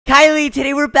Kylie,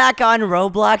 today we're back on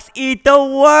Roblox Eat the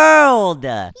World.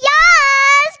 Yes, girl,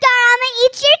 I'm gonna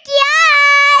eat your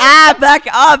cat.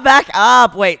 Ah, back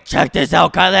up. Wait, check this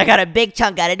out, Kylie. I got a big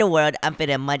chunk out of the world. I'm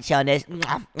finna munch on this.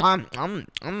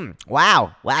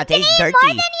 Wow, tastes dirty. More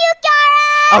than you,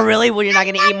 Gara. Oh, really? Well, you're not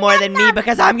gonna eat more than me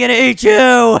because I'm gonna eat you.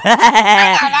 No, what are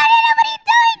you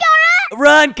doing, Gara?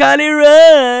 Run, Kylie,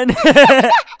 run.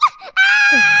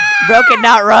 Bro could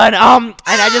not run. And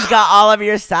I just got all of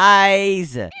your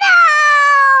size. No.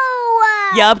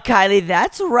 Yup, Kylie,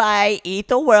 that's right. Eat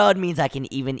the world means I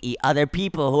can even eat other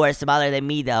people who are smaller than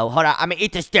me, though. Hold on, I'm gonna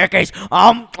eat the staircase.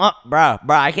 Bro,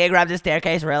 I can't grab the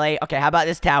staircase, really? Okay, how about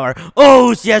this tower?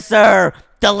 Oh, yes, sir.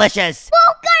 Delicious.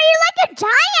 Well, Gara, you're like a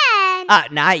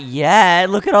giant. Not yet.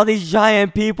 Look at all these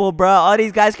giant people, bro. All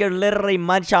these guys could literally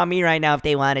munch on me right now if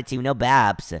they wanted to. No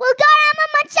babs. Well, Gara, I'm gonna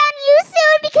munch on you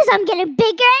soon because I'm getting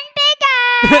bigger and bigger.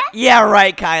 Yeah,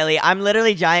 right, Kylie. I'm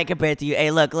literally giant compared to you.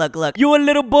 Hey, look. You a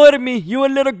little boy to me. You a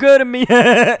little girl to me. Come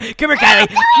here, Kylie.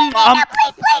 No,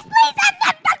 please.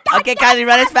 Okay, Kylie,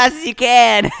 run as fast as you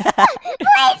can.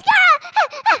 Please, Gara.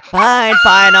 Fine.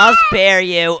 I'll spare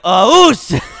you. Oh,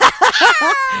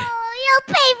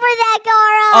 You'll pay for that,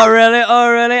 Gara. Oh,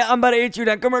 really? I'm about to eat you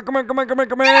then. Come here.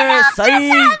 No, Psych.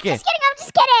 I'm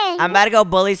just kidding. I'm about to go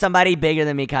bully somebody bigger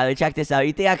than me, Kylie. Check this out.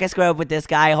 You think I can square up with this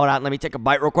guy? Hold on. Let me take a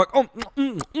bite real quick.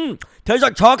 Tastes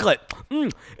like chocolate.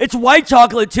 It's white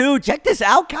chocolate, too. Check this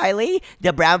out, Kylie.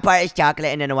 The brown part is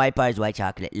chocolate, and then the white part is white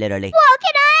chocolate, literally. Well,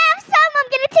 can I have some? I'm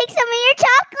going to take some of your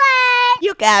chocolate.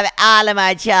 You can have all of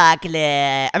my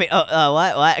chocolate. I mean,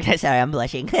 what? Sorry, I'm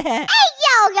blushing. Hey,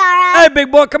 yo, Gara. Hey,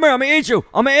 big boy, come here. I'm gonna eat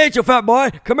you. Fat boy.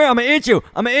 Come here. I'm gonna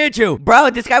eat you. Bro,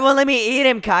 this guy won't let me eat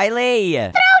him, Kylie.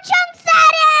 Throw chunks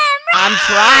at him. I'm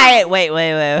trying. Wait.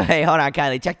 Hold on,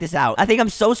 Kylie. Check this out. I think I'm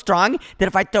so strong that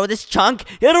if I throw this chunk,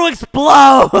 it'll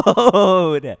explode.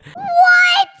 What?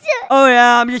 Oh,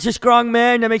 yeah, I'm just a strong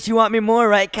man. That makes you want me more,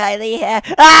 right, Kylie? No,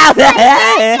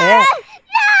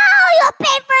 you'll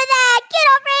pay for that. Get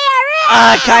over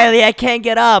here. Kylie, I can't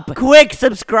get up. Quick,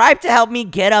 subscribe to help me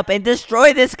get up and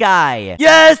destroy this guy.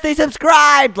 Yes, they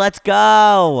subscribed. Let's go.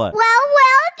 Well, Gara.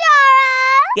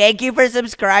 Thank you for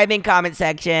subscribing, comment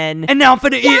section. And now I'm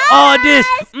finna eat all this.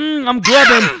 I'm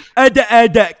grabbing. Add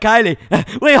that, Kylie.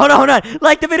 Wait, hold on.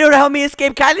 Like the video to help me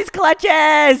escape Kylie's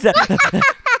clutches. It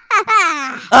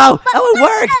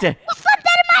worked. You slipped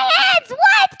out of my hands. What?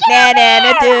 Get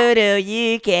over here.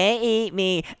 You can't eat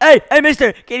me. Hey,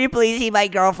 mister, can you please eat my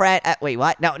girlfriend? Wait,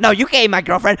 what? No, you can't eat my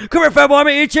girlfriend. Come here, fat boy. I'm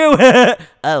gonna eat you.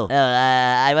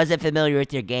 I wasn't familiar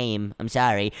with your game. I'm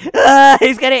sorry.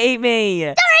 He's gonna eat me.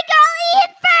 Sorry, girl, eat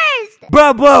it first.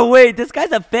 Bro, wait. This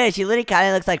guy's a fish. He literally kind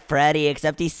of looks like Freddy,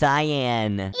 except he's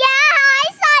cyan. Yeah,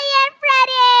 hi, Cyan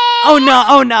Freddy.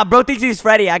 Oh no, bro thinks he's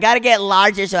Freddy. I gotta get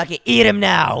larger so I can eat him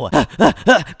now.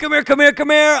 Come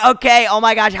here. Okay, oh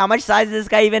my gosh, how much size does this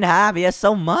guy even have? He has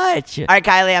so much. All right,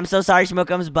 Kylie, I'm so sorry,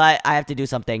 Schmookums, but I have to do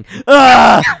something.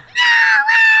 I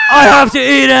have to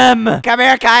eat him. Come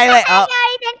here, Kylie. No,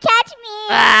 you didn't catch me.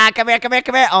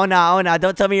 Come here. Oh no,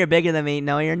 don't tell me you're bigger than me.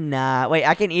 No, you're not. Wait,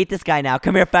 I can eat this guy now.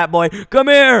 Come here, fat boy. Come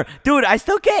here. Dude, I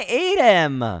still can't eat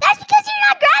him. That's because you're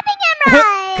not grabbing him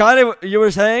right. Kylie, you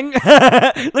were saying?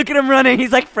 Look at him running.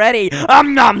 He's like Freddy.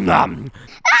 Nom. You're gonna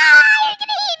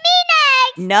eat me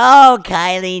next. No,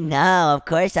 Kylie, no. Of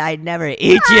course I'd never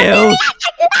eat you.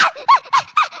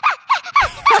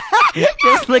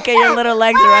 Just look at your little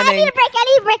legs running. I need a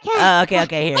break. Oh,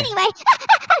 okay, here. Anyway.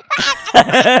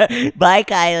 Bye,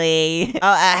 Kylie.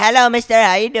 Oh, hello, mister.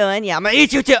 How you doing? Yeah, I'm gonna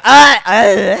eat you too. I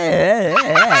literally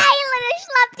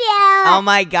slapped you. Oh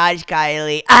my gosh,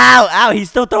 Kylie. Ow. He's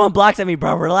still throwing blocks at me,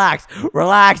 bro. Relax,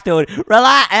 dude.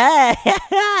 Relax.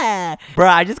 Bro,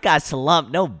 I just got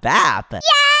slumped. No bap. Yeah,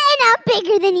 and I'm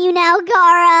bigger than you now,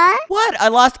 Gara. What? I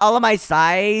lost all of my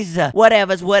size?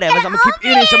 Whatever. I'm gonna keep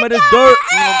eating some of this dirt.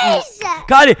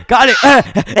 Got it.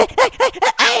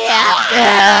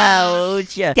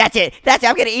 Ouch. That's it.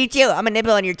 I'm gonna eat you. I'm gonna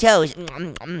nibble on your toes. Enough.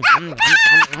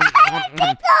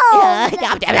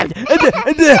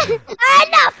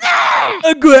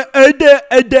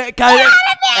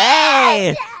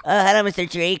 Hey. Hello, Mr.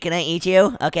 Tree. Can I eat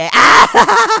you? Okay. Ouch.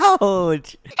 Hey,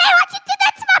 what you do?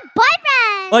 That's my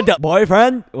boyfriend. What, the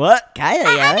boyfriend? What? Kylie,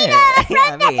 I mean, a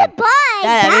friend that's a boy.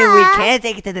 I mean, we can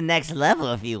take it to the next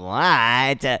level if you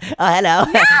want. Oh, hello.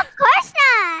 No, of course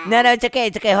not. No, it's okay.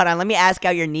 Hold on. Let me ask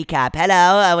out your kneecap.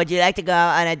 Hello. Would you like to go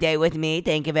on a date with me?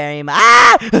 Thank you very much.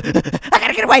 I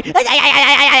gotta get away.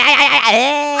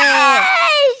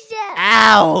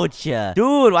 Ouch.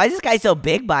 Dude, why is this guy so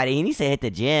big body? He needs to hit the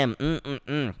gym.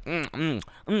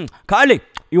 Kylie,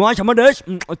 you want some of this?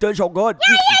 It tastes so good.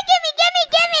 Yeah, gimme.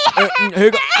 Here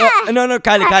you go. No,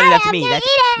 Kylie, that's me. That's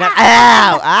no,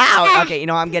 ow. Okay, you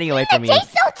know, I'm getting away from you. It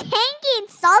tastes so tangy and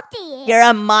salty. You're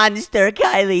a monster,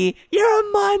 Kylie. You're a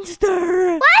monster.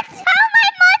 What? How am I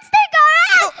a monster,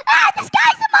 Gara? This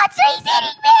guy's a monster. He's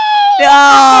eating me.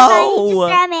 No.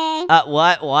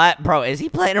 What? Bro, is he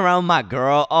playing around with my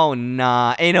girl? Oh,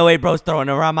 nah. Ain't no way bro's throwing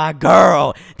around my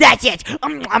girl. That's it.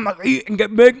 I'm gonna eat and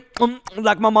get big.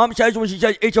 Like my mom says when she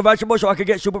says, eat your vegetables so I can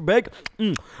get super big.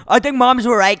 I think moms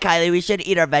were right, Kylie. We should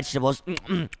eat our vegetables. Oh, my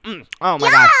God. Yes,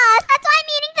 that's why I'm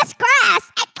eating this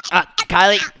grass.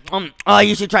 Kylie,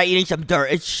 you should try eating some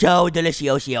dirt. It's so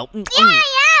delicious. Yeah, with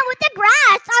the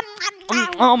grass.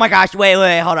 Oh my gosh,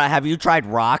 wait, hold on. Have you tried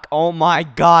rock? Oh my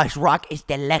gosh, rock is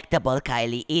delectable,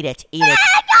 Kylie. Eat it. God,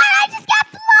 I just got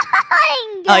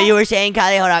flying. Oh, you were saying,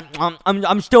 Kylie, hold on.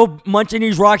 I'm still munching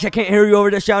these rocks. I can't hear you over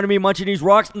the sound of me munching these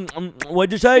rocks.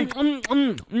 What'd you say?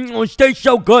 It tastes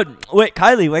so good. Wait,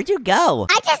 Kylie, where'd you go?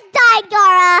 I just died,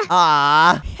 Gara.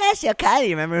 Aw. Yeah, so Kylie,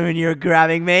 remember when you were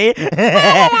grabbing me? Oh,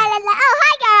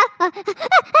 hi, Gara.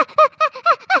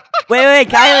 Wait,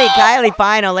 Kylie,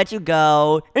 fine, I'll let you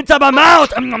go. Inside my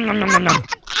mouth.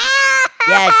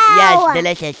 Yes,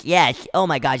 delicious, yes. Oh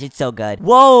my gosh, it's so good.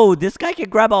 Whoa, this guy can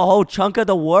grab a whole chunk of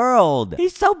the world.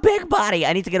 He's so big body.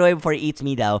 I need to get away before he eats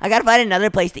me, though. I gotta find another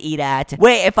place to eat at.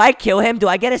 Wait, if I kill him, do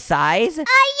I get a size? Yeah,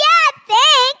 I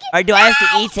think. Or do I have to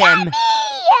eat him?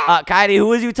 Kylie, who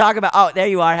was you talking about? Oh, there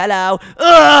you are. Hello.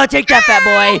 Take that, fat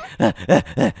boy.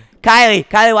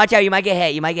 Kylie, watch out. You might get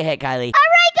hit, Kylie. All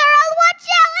right, girl, watch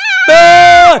out.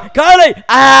 Kylie!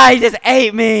 He just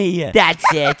ate me. That's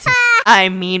it. I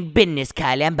mean business,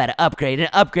 Kylie. I'm about to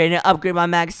upgrade my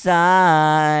max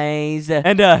size.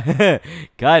 And,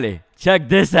 Kylie, check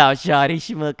this out, shawty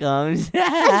schmookums.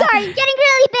 I'm sorry, you're getting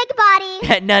really big body.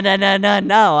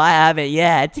 No, I haven't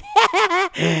yet.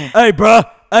 Hey, bruh.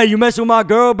 Hey, you messing with my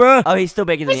girl, bro? Oh, he's still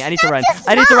bigger than me. I need to run. He's He's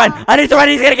gonna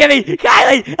get me.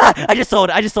 Kylie! I just sold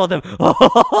him.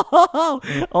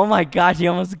 Oh my gosh, he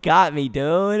almost got me,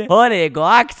 dude. Holy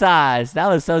guac sauce. That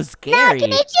was so scary. No, I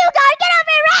can eat you, Gara. Get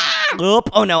over here. Oop.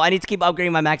 Oh no, I need to keep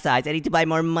upgrading my max size. I need to buy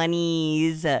more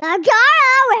monies. Gara,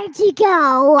 where'd you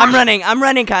go? I'm running,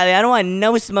 Kylie. I don't want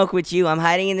no smoke with you. I'm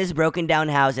hiding in this broken down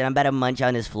house, and I'm about to munch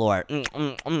on this floor. So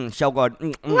good. All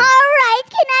right,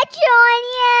 can I join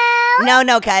you?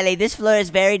 No, Kylie. This floor is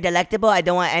very delectable. I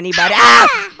don't want anybody.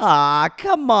 Aw,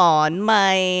 come on,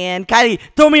 man. Kylie,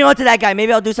 throw me onto that guy.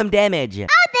 Maybe I'll do some damage. Oh,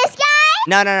 this guy?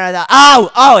 No.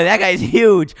 Oh, that guy's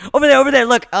huge. Over there.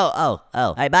 Look. Oh.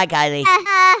 All right, bye, Kylie. You're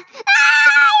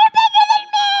bigger than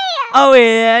me. Oh,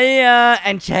 yeah.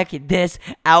 And check this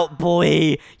out,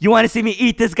 boy. You want to see me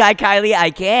eat this guy, Kylie?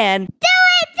 I can. Do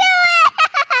it.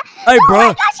 Hey, bro. Oh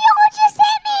my gosh, you won't just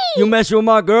hit me. You messing with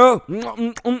my girl?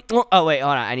 Oh, wait,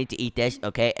 hold on. I need to eat this,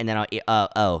 okay? And then I'll eat.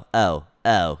 Oh.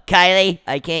 Kylie,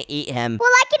 I can't eat him. Well,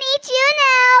 I can eat you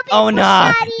now. Oh,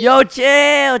 no. Yo,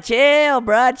 chill,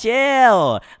 bro.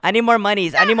 Chill. I need more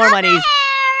monies.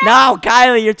 No,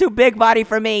 Kylie, you're too big body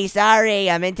for me.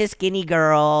 Sorry, I'm into skinny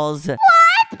girls. What?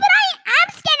 But I'm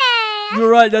skinny.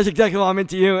 You're right. That's exactly what I'm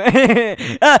into you.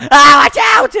 Watch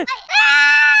out.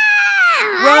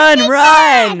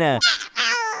 Run.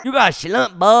 You got a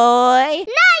slump, boy. Not yet.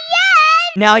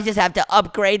 Now I just have to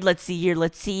upgrade. Let's see here.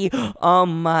 Oh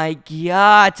my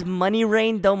god. Money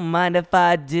rain, don't mind if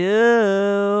I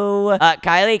do.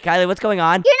 Kylie, what's going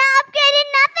on? You're not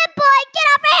upgrading nothing, boy. Get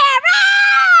over here.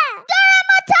 Girl, I'm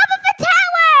on top of a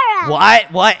tower.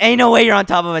 What? Ain't no way you're on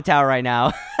top of a tower right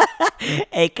now.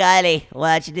 Hey, Kylie,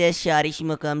 watch this, shawty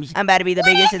schmookums. I'm about to be the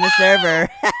biggest in the server.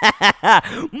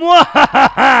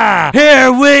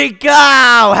 Here we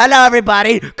go. Hello,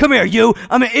 everybody. Come here, you.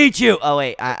 I'm gonna eat you. Oh,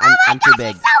 wait. I'm too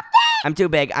big. He's so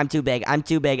big. I'm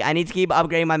too big. I need to keep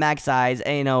upgrading my max size.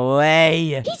 Ain't no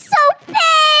way. He's so big.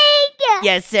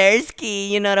 Yes,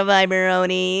 sirski. You know the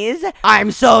viberonies.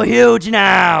 I'm so huge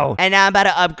now. And now I'm about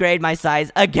to upgrade my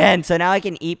size again, so now I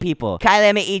can eat people. Kylie,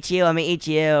 I'm gonna eat you. No, don't,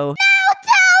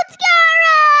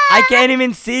 Gara. I can't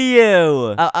even see you.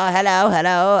 Oh, hello.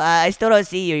 I still don't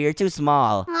see you. You're too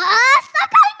small. Stop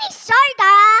calling me short,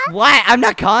 Gara. What? I'm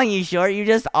not calling you short. You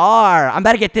just are. I'm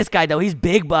about to get this guy, though. He's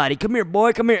big body. Come here,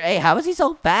 boy. Come here. Hey, how is he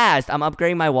so fast? I'm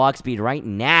upgrading my walk speed right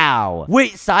now.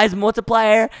 Wait, size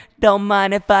multiplier? Don't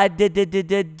mind if I do. Give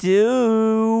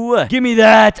me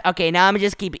that. Okay, now I'm gonna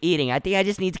just keep eating. I think I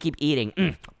just need to keep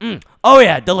eating. Oh,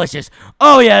 yeah. Delicious.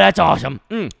 Oh, yeah. That's awesome.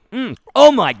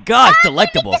 Oh, my gosh.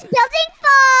 Delectable. This building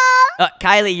full.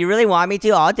 Kylie, you really want me to?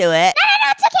 I'll do it. No,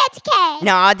 it's okay.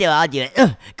 No, I'll do it.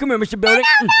 Come here, Mr. Building.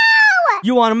 No.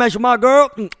 You want to mess with my girl?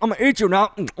 I'm going to eat you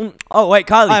now. Oh, wait,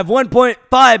 Kylie. I have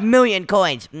 1.5 million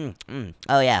coins.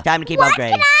 Oh, yeah. Time to keep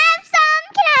upgrading. Can I have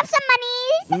some? Can I have some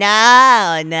monies?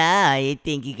 No, you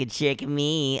think you could trick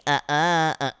me? Oh,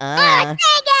 dang it!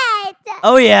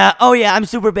 Oh yeah, I'm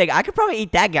super big. I could probably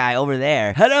eat that guy over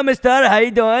there. Hello, mister. How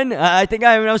you doing? I think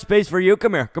I have enough space for you.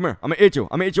 Come here. I'm gonna eat you.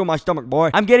 I'm gonna eat you in my stomach, boy.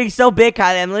 I'm getting so big,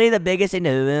 Kylie. I'm literally the biggest in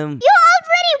the room. You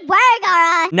already were,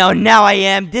 Gara. No, now I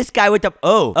am. This guy with the...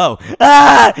 Oh.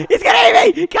 Ah! He's gonna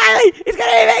eat me! Kylie! He's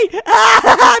gonna eat me!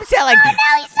 Ah! I'm selling! Oh,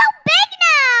 no, he's so big now.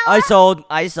 I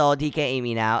sold. He can't eat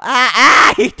me now.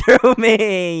 He threw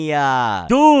me.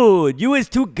 Dude, you is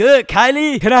too good,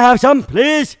 Kylie. Can I have some,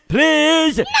 please?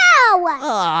 Please? No.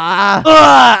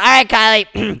 Alright, Kylie.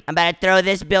 I'm about to throw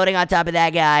this building on top of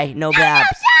that guy. No baps.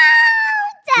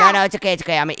 No, it's okay.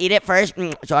 I'm gonna eat it first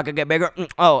so I can get bigger.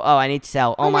 Oh, I need to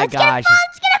sell. Oh my gosh.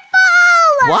 It's gonna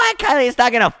fall. What, Kylie? It's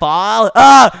not gonna fall.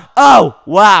 Oh,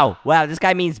 wow. This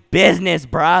guy means business,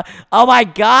 bruh. Oh my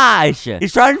gosh.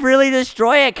 He's trying to really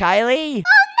destroy it, Kylie. Oh no,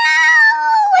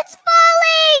 it's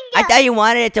falling. I thought you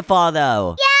wanted it to fall,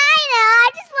 though. Yeah, I know. I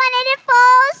just wanted it to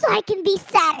fall so I can be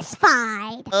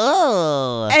satisfied.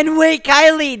 Oh. And wait,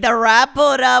 Kylie, the wrap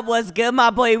pulled up was good, my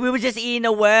boy. We were just eating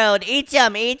the world. Eat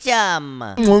some.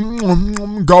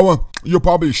 Gara, you're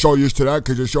probably so used to that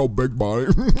because you're so big, body.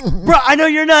 Bro, I know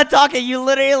you're not talking. You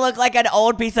literally look like an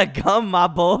old piece of gum, my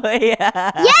boy. Yeah,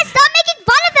 stop making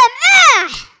fun of him.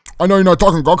 I know you're not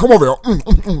talking, girl. Come over here. Yeah,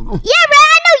 Red,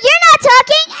 I know you're not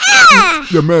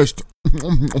talking. You missed.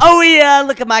 Oh, yeah.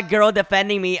 Look at my girl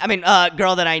defending me. I mean,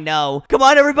 girl that I know. Come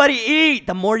on, everybody, eat.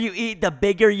 The more you eat, the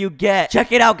bigger you get.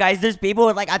 Check it out, guys. There's people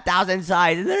with like 1,000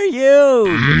 sizes. They're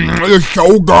huge. You're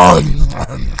so good.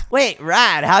 Wait,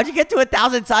 Rad, how'd you get to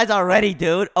 1,000 size already,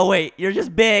 dude? Oh, wait, you're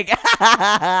just big.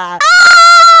 Oh,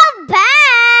 burn.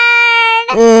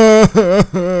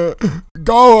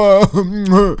 Gara,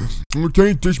 can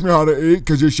you teach me how to eat?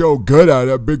 Because you're so good at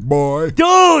it, big boy.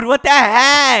 Dude, what the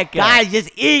heck? Guys,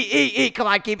 just eat. Come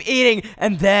on, keep eating.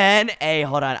 And then, hey,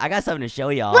 hold on. I got something to show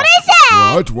y'all. What is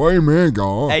it? What? What do you mean,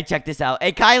 Gara? Hey, check this out.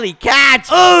 Hey, Kylie,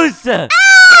 catch. Oos. Ow!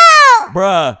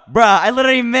 Bruh, I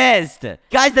literally missed.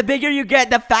 Guys, the bigger you get,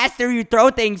 the faster you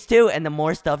throw things, too. And the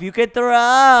more stuff you could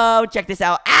throw. Check this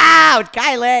out. Ouch,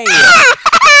 Kylie.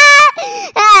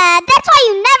 That's why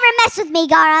you never mess with me,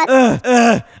 Gara.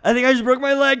 I think I just broke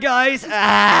my leg, guys.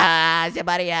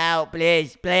 Somebody help,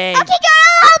 please. Okay, Gara,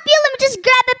 I'll help you. Let me just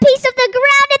grab a piece of the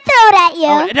ground and throw it at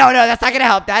you. Oh, no, that's not gonna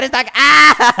help. That is not.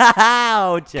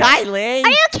 Ouch. Kylie. Are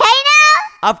you okay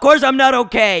now? Of course I'm not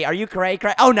okay. Are you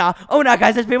KreekCraft? Oh no,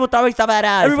 guys, there's people throwing stuff at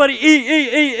us. Everybody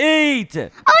eat. Oh no,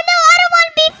 I don't want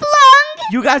to be flung.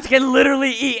 You guys can literally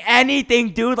eat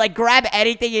anything, dude. Like, grab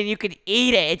anything and you can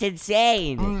eat it. It's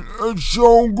insane. It's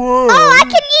so good. Oh, I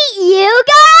can eat you,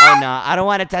 Gara? Oh no, I don't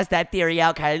want to test that theory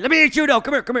out, Kylie. Let me eat you, though.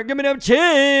 Come here. Give me them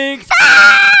cheeks.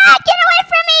 Get away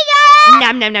from me, Gara.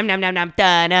 Nom.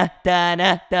 Donna.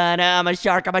 I'm a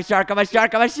shark. Get away from me,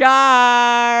 shark.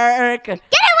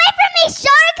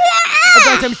 I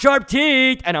got some sharp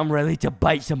teeth, and I'm ready to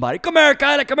bite somebody. Come here,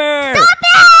 Kylie. Come here. Stop it!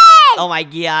 Oh my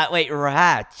god, wait,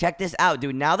 Rat, check this out,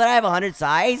 dude. Now that I have 100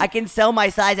 size, I can sell my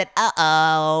size at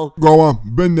Go on,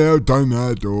 been there, done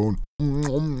that, dude.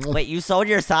 Wait, you sold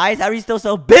your size? How are you still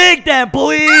so big then,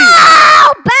 boy?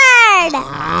 Oh,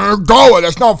 bird! Go,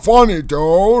 that's not funny,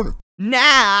 dude.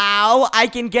 Now I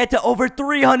can get to over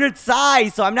 300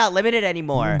 size, so I'm not limited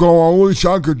anymore. Go, I wish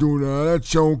I could do that. That's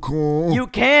so cool. You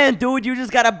can, dude. You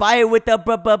just gotta buy it with the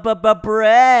bricks.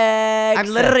 I'm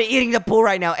literally eating the pool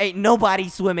right now. Ain't nobody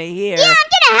swimming here. Yeah, I'm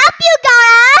gonna help you,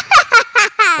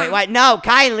 Gara. Wait, what? No,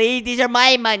 Kylie, these are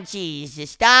my munchies.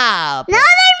 Stop. No, they're mine.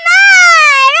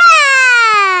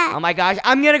 Oh my gosh,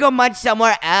 I'm gonna go munch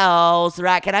somewhere else.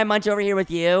 Rat, can I munch over here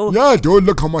with you? Yeah, dude,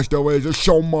 look how much there is. There's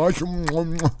so much.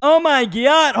 Oh my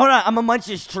god, hold on. I'm gonna munch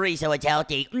this tree so it's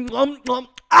healthy.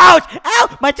 Ouch!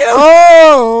 Ow! My tooth!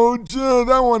 Oh, dude,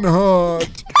 that one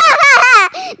hurt.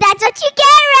 That's what you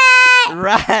get, Rat.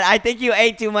 Rat, I think you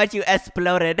ate too much. You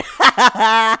exploded.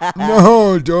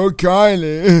 No, dude,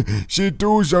 Kylie. She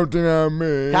threw something at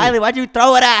me. Kylie, why'd you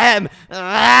throw it at him?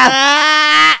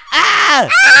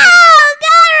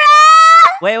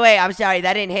 Wait, I'm sorry,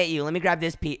 that didn't hit you. Let me grab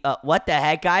this piece. What the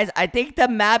heck, guys? I think the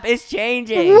map is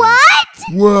changing. What?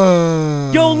 Whoa.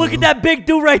 Yo, look at that big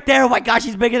dude right there. Oh my gosh,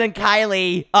 he's bigger than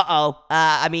Kylie.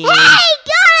 I mean... Hey,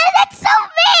 God, that's so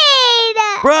mean.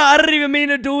 Bro, I didn't even mean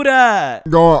to do that.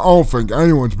 Go, I don't think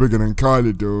anyone's bigger than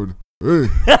Kylie, dude. Hey.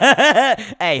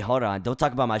 Hey, hold on. Don't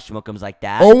talk about my schmookums like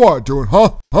that. Oh, what, dude?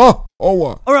 Huh? Oh,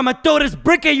 what? Or I'm gonna throw this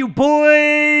brick at you,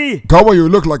 boy. Come on, you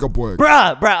look like a boy.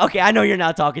 Bruh. Okay, I know you're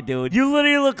not talking, dude. You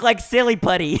literally look like Silly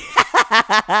Putty.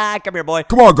 Come here, boy.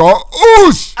 Come on, go.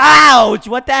 Oosh! Ouch!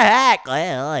 What the heck?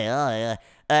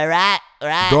 Rat.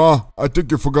 right? Duh, I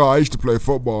think you forgot I used to play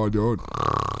football, dude.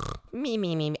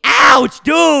 Me. Ouch,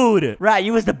 dude! Right,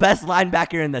 you was the best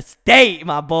linebacker in the state,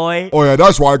 my boy. Oh yeah,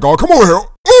 that's why I go. Come over here.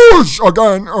 Oosh,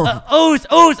 again.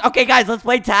 Ooze. Okay, guys, let's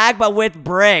play tag, but with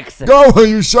bricks. Go,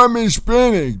 you sent me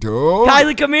spinning, dude.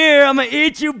 Kylie, come here. I'm gonna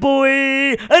eat you,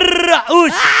 boy. Ooze.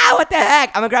 Ah, what the heck?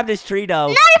 I'm gonna grab this tree, though.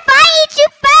 Not if I eat you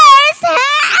first.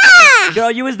 Ah! Girl,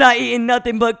 you was not eating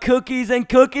nothing but cookies and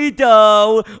cookie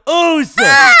dough. Ooze.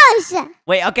 Gross.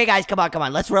 Wait, okay, guys, come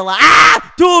on. Let's relax.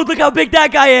 Ah! Dude, look how big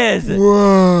that guy is.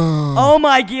 Whoa. Oh,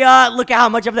 my God. Look at how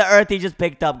much of the earth he just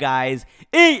picked up, guys.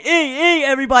 Eat,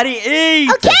 everybody, eat.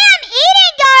 Okay, I'm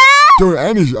eating, girl. Dude,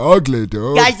 and he's ugly,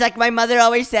 dude. Guys, like my mother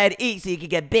always said, eat so you can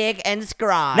get big and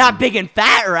strong. Not big and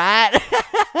fat, right?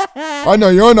 I know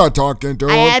you're not talking,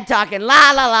 dude. I am talking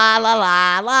la la la la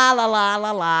la la la la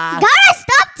la la. Gotta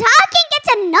stop talking. It's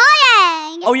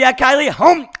annoying. Oh yeah, Kylie.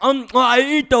 I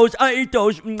eat those. What? How do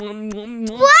you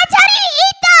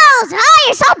eat those? Oh,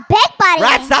 you're so big, buddy.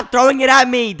 Rat, stop throwing it at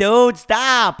me, dude.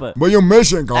 Stop. What you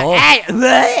missing, girl? Hey.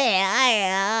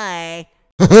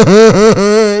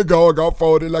 Girl, I got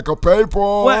folded like a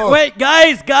paper. Wait,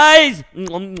 guys.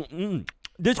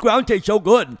 This ground tastes so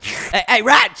good. Hey,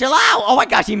 Rat, chill out. Oh my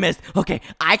gosh, he missed. Okay,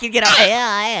 I can get out.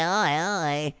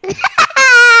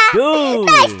 Dude.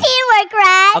 Nice teamwork,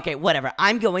 Rat. Okay, whatever.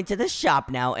 I'm going to the shop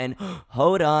now and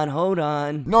hold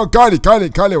on. No,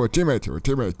 Kylie, we're teammates.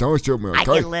 Don't shoot me, I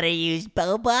okay? can literally use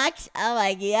Bobox. Oh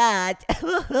my god.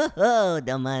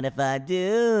 Don't mind if I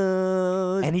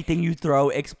do. Anything you throw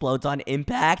explodes on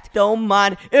impact. Don't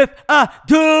mind if I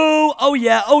do. Oh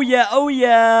yeah.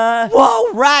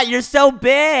 Whoa, Rat, you're so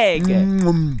big.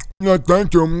 Yeah,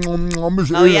 thank you.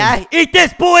 Oh yeah? Eat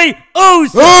this, boy.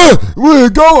 Ooze. Hey,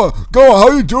 wait, go. How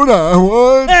you do that?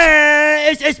 What?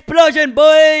 It's explosion,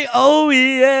 boy. Oh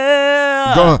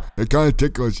yeah. Go. It kind of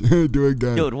tickles. Do it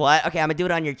again. Dude, what? Okay, I'm gonna do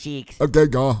it on your cheeks. Okay,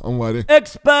 go. I'm ready.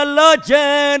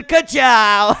 Explosion.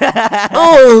 Ka-chow.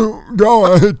 Oh,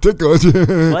 go. It tickles.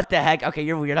 What the heck? Okay,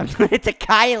 you're weird. I'm doing it to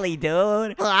Kylie,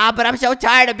 dude. But I'm so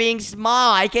tired of being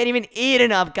small. I can't even eat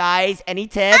enough, guys. Any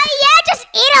tips? Oh, yeah, just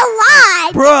eat a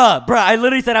lot. Bruh, I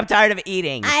literally said I'm tired of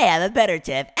eating. I have a better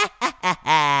tip.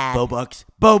 Bobucks.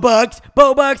 I'm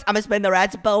gonna spend the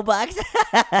Rat's Bobucks.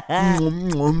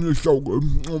 It's so good.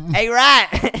 Hey,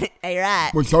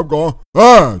 Rat. What's up, girl?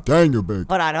 Ah, dang you, big.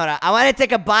 Hold on. I want to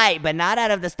take a bite, but not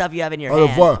out of the stuff you have in your Out of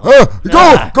hand. what? Hey,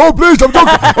 go, please. I'm joking.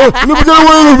 Let me get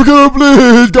away,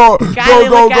 please. Go. Kylie,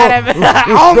 look at him.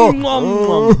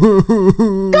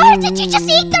 God, did you just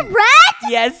eat the rat?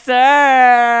 Yes,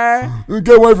 sir.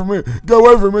 Get away from me,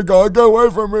 girl. Get away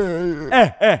from me.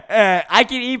 I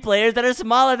can eat players that are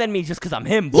smaller than me just because I'm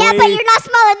him, boy. Yeah, but you're not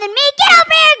smaller than me. Get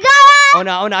over here, girl. Oh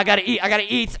no, I gotta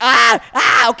eat.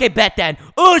 Okay, bet then.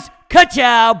 Oosh,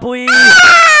 ka-chow, boy.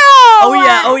 Ow!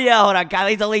 Oh yeah, hold on.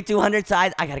 Kylie's only 200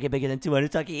 size. I gotta get bigger than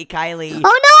 200 so I can eat Kylie. Oh no,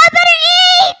 I better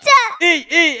eat.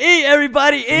 Eat,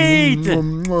 everybody, eat.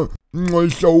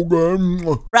 It's so good.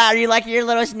 Rat, are you liking your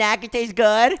little snack? It tastes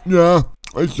good. Yeah,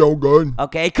 it's so good.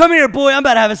 Okay, Come here, boy. I'm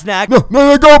about to have a snack.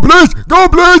 No, go, please. No,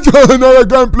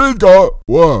 again, please, go.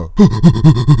 Whoa.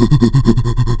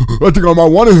 I think I might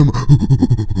want him.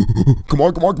 Come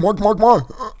on.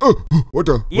 What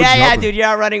the? Yeah, dude, you're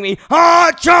outrunning me.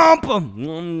 Chomp.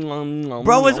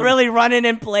 Bro was really running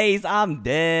in place. I'm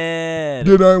dead.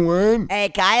 Did I win? Hey,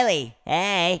 Kylie.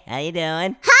 Hey, how you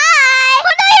doing? Hi.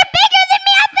 Oh no, you're bigger than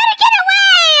me. I better get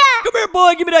away. Come here,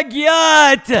 boy. Give me that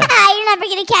yacht. You're never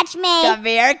gonna catch me. Come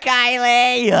here,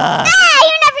 Kylie.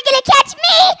 You're never gonna catch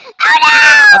me. Oh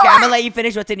no. Okay, I'm gonna let you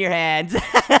finish what's in your hands.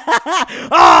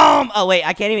 Oh wait,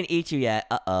 I can't even eat you yet.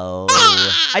 Uh-oh.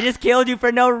 I just killed you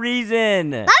for no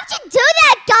reason. Why'd you do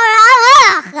that,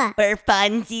 girl? For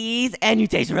funsies, and you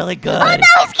taste really good. Oh no,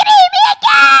 he's gonna eat me again.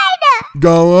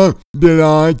 Go, did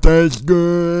I taste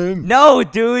good? No,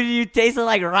 dude, you tasted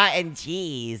like rotten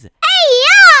cheese. Hey,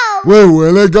 yo. Wait,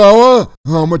 will it go?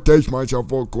 I'm gonna taste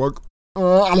myself real quick.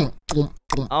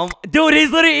 Dude,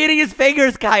 he's literally eating his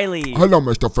fingers, Kylie. Hello,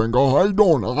 Mr. Finger. How you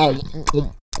doing?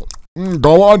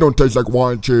 Go, I don't taste like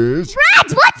wine cheese.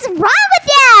 Rat, what's wrong with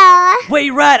you?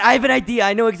 Wait, Rat, I have an idea.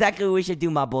 I know exactly what we should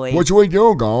do, my boy. What should we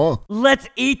do, go? Let's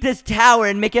eat this tower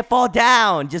and make it fall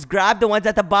down. Just grab the ones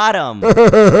at the bottom.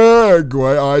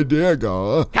 Great idea,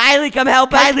 go. Kylie, come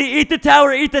help us. Kylie, eat the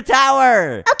tower. Okay,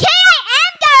 I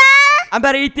am, girl. I'm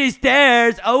about to eat these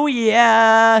stairs. Oh,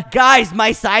 yeah. Guys,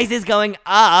 my size is going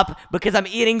up because I'm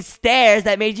eating stairs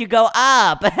that made you go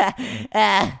up.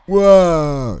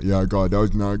 Whoa. Yeah, God, that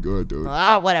was not good, dude.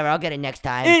 Oh, whatever. I'll get it next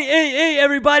time. Hey,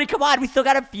 everybody. Come on. We still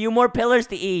got a few more pillars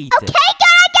to eat. Okay, girl,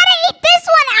 I gotta eat this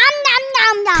one.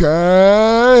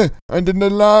 Okay. And then the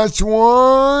last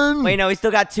one. Wait, no, we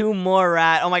still got 2 more,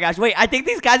 Rat. Oh my gosh. Wait, I think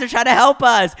these guys are trying to help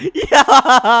us. Yo!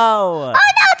 Oh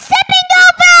no, it's tipping over!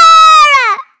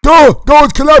 Go,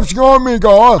 it's collapsing on me,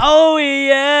 go. Oh,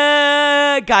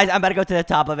 yeah. Guys, I'm about to go to the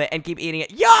top of it and keep eating it.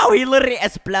 Yo, he literally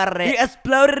exploded it. He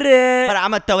exploded it. But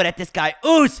I'm going to throw it at this guy.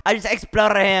 Oos, I just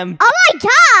exploded him. Oh my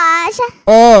gosh!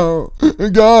 Oh,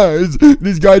 guys,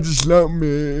 these guys just slumped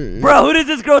me. Bro, who does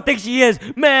this girl think she is?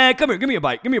 Man, come here. Give me a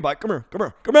bite. Give me a bite. Come here. Come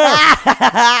here. Come here.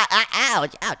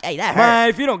 Ouch, ouch. Hey, that hurt. Man,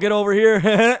 if you don't get over here.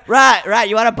 Right,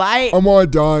 you want a bite? I'm on a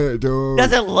diet, dude.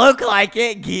 Doesn't look like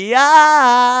it.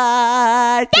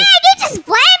 Yeah. Dang, he just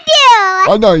flamed you!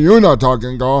 I know you're not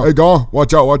talking, go. Hey, go.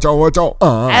 Watch out.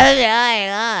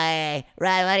 Right,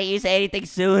 why didn't you say anything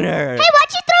sooner? Hey,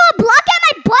 why'd you throw a block at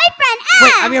my boyfriend?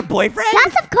 Wait, I'm your boyfriend?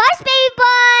 Yes, of course, baby boy!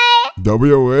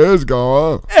 W.S.,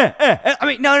 go. I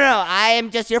mean, no. I am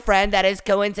just your friend that is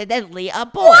coincidentally a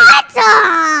boy. What?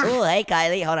 Oh, hey,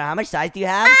 Kylie. Hold on. How much size do you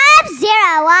have? I have 0,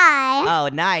 why? Oh,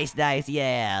 nice.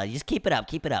 Yeah. Just keep it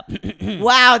up.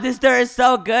 Wow, this dirt is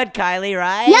so good, Kylie,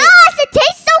 right? Yes, it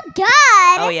tastes so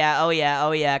good! Oh,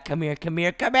 yeah. Come here.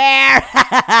 Wait, what? No!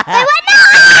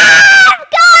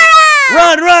 Gara!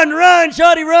 Run,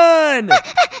 shawty, run.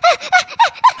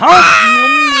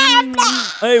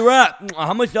 Hey, Rat,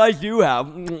 how much size do you have?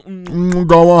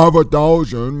 Go, I have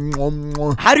 1,000.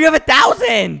 How do you have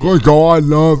 1,000? Good, go, I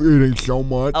love eating so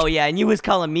much. Oh, yeah, and you was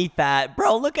calling me fat.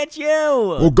 Bro, look at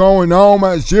you. We're going home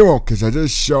at 0 because I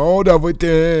just showed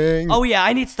everything. Oh, yeah,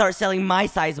 I need to start selling my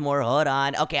size more. Hold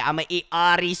on. Okay, I'm going to eat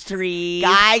all these trees.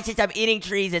 Guys, since I'm eating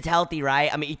trees, it's healthy,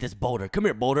 right? I'm going to eat this boulder. Come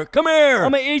here, boulder. Come here.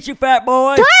 I'm gonna eat you, fat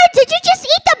boy. Dude, did you just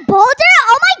eat the boulder?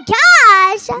 Oh my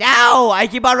gosh! No, I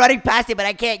keep on running past it, but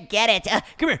I can't get it.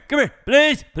 Come here,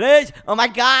 please. Oh, my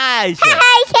gosh. Hey,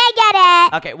 you can't get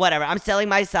it! Okay, whatever. I'm selling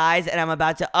my size, and I'm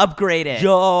about to upgrade it.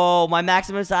 Yo, my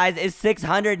maximum size is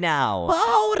 600 now. But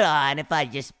hold on, if I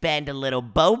just spend a little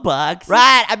Bobucks.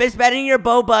 Right, I've been spending your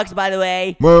Bobucks, by the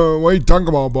way. Well, what are you talking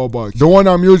about, Bobucks? The one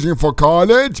I'm using for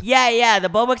college? Yeah, the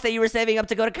Bobucks that you were saving up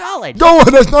to go to college. No,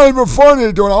 that's not even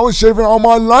funny, dude. I was saving all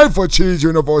my life for Cheese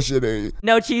University.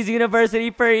 No Cheese University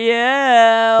for you.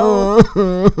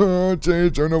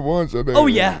 Cheese University. Oh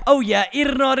yeah, eat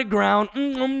it on the ground.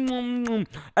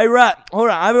 Hey, Rat, hold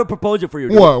on, I have a proposal for you.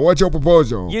 Dude. What? What's your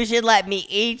proposal? You should let me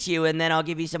eat you, and then I'll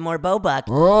give you some more Bobucks.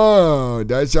 Oh,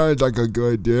 that sounds like a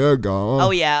good deal, go.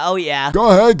 Oh yeah. Go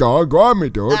ahead, go. Grab me,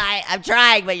 dude. I'm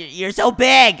trying, but you're so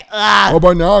big. How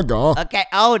about now, go? Okay.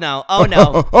 Oh no.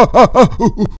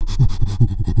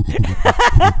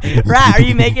 Rat, are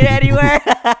you making it anywhere?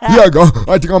 Yeah, go.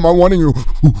 I think I'm wanting you.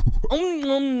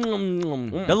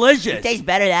 Delicious. It tastes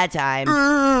better that time.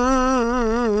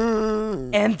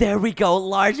 And there we go.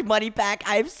 Large money pack.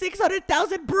 I have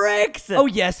 600,000 bricks. Oh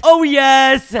yes.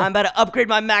 I'm about to upgrade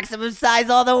my maximum size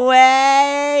all the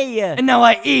way. And now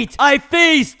I eat. I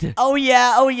feast. Oh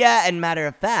yeah. And matter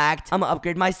of fact, I'm gonna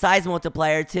upgrade my size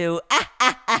multiplier too.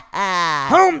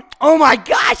 Oh my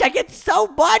gosh, I get so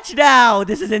much now.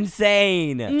 This is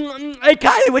insane. Hey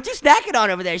Kylie, what you snacking on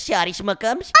over there, shawty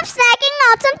schmuckums? I'm snacking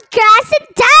on some grass and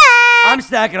dirt! I'm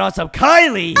snacking on some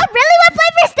Kylie. Oh, really? What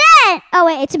flavor is that? Oh,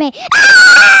 wait, it's me.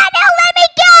 Ah! No, let me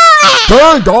go!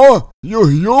 Turn, go.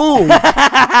 You.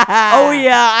 Oh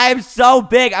yeah, I'm so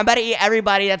big. I'm about to eat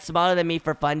everybody that's smaller than me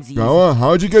for funsies. Go.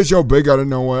 How'd you get so big out of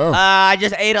nowhere? I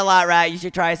just ate a lot, Rat. You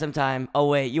should try sometime. Oh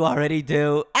wait, you already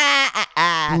do.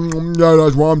 Yeah,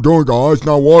 that's what I'm doing, guys. It's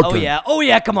not working. Oh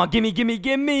yeah, come on, gimme.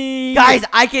 Guys,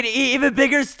 I can eat even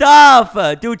bigger stuff.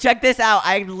 Dude, check this out.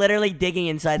 I'm literally digging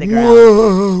inside the ground.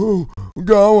 Whoa.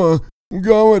 Go.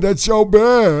 That's so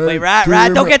big. Wait, Rat,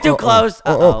 don't get too close.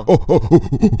 Uh-oh.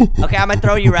 Okay, I'm gonna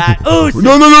throw you, Rat. Ooh.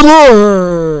 No. The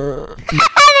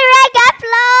rat got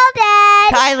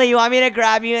floated! Kylie, you want me to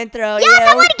grab you and throw you? Yes,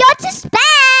 I want to go to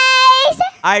space!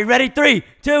 Alright, ready? 3,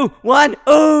 2, 1,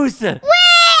 ooze! Whee!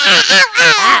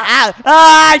 Ow.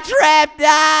 I tripped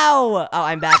now. Oh,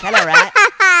 I'm back. Hello, Rat.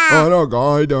 Oh, no,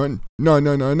 go. I done. No,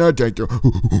 thank you.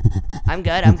 I'm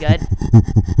good.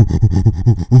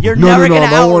 You're never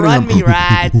gonna outrun me,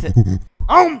 Rat.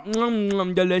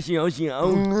 Delicious. You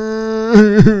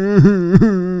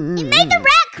made the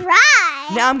rat cry!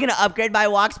 Now I'm gonna upgrade my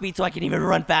walk speed so I can even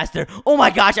run faster. Oh my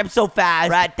gosh, I'm so fast.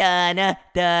 Rat, donna,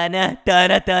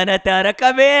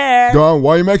 come here. Go on,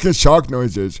 why are you making shark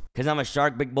noises? Cause I'm a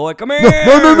shark, big boy. Come here.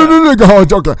 No, go on,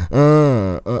 it's okay.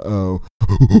 Uh-oh.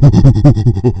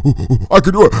 I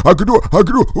could do it.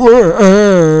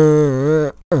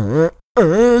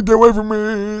 Get away from me.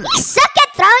 You suck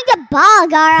at throwing the ball,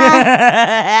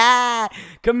 Gara.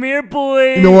 Come here,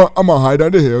 boy. You know what? I'm gonna hide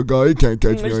under here, guy. You can't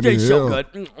catch me under It tastes so here.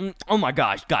 good. Oh my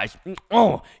gosh, guys.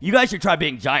 Oh, you guys should try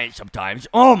being giant sometimes.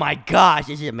 Oh my gosh,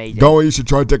 this is amazing. Guy, you should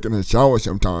try taking a shower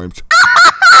sometimes.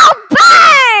 Oh,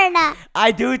 burn!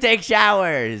 I do take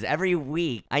showers every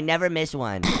week. I never miss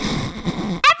one.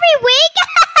 Every week?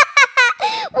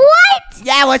 What?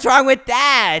 Yeah, what's wrong with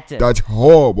that? That's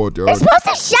horrible, dude. You're supposed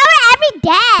to shower every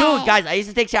day. Dude, guys, I used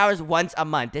to take showers once a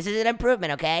month. This is an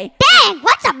improvement, okay? Dang,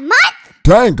 once a month?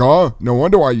 Dang, guy. No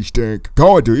wonder why you stink.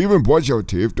 Guy, do you even brush your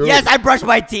teeth, dude? Yes, I brush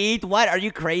my teeth. What? Are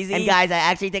you crazy? And guys, I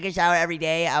actually take a shower every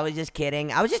day. I was just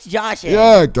kidding. I was just joshing.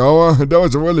 Yeah, guy. That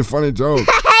was a really funny joke.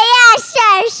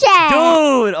 Yeah, sure.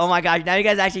 Dude, oh my gosh, now you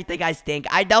guys actually think I stink.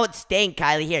 I don't stink,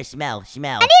 Kylie. Here, smell. I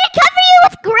need to cover you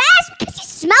with grass because you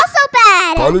smell so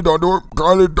bad. Kylie, don't do it.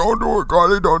 Kylie, don't do it.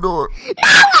 Kylie, don't do it.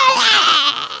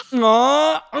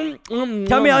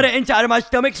 Tell me how the inside of my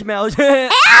stomach smells. Ew,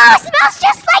 it smells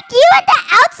just like you at the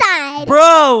outside.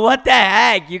 Bro, what the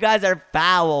heck? You guys are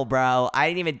foul, bro. I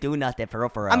didn't even do nothing for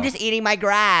real. I'm just eating my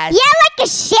grass. Yeah, like a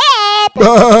sheep.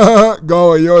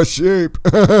 Guy, you're a sheep.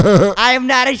 I am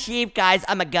not a sheep, guys.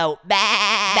 I'm a goat.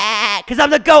 Bah. Cause I'm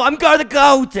the goat. I'm Gar the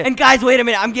goat. And guys, wait a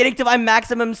minute. I'm getting to my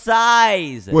maximum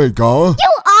size. Wait, guy? You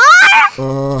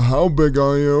are? How big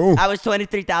are you? I was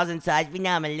 23,000 size, but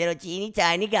now I'm a little teeny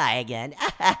tiny guy again.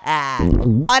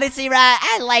 Honestly, right,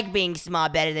 I like being small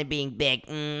better than being big.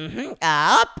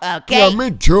 Up, okay. Yeah,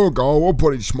 me too, guy. We're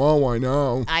pretty small right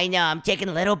now. I know, I'm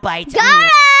taking little bites. Gara!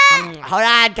 Hold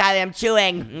on, Kylie, I'm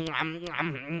chewing.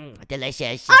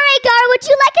 Delicious. All right, Gar, would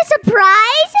you like a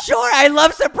surprise? Sure, I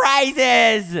love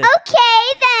surprises.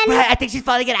 Okay, then. Right, I think she's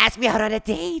finally gonna ask me out on a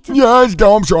date. Yes,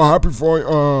 guy, I'm so happy for you.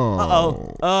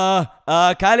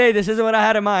 Kylie, this isn't what I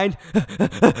had in mind. Your turn,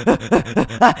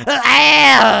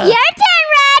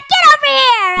 Red. Get over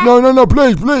here. No,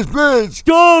 please.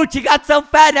 Dude, she got so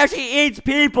fat, now she eats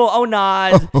people. Oh,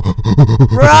 Nas.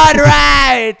 Run,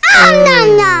 right.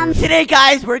 Nom, nom. Today,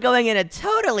 guys, we're going in a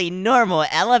totally normal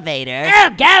elevator. Oh,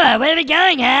 Gara, where are we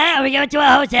going, huh? Are we going to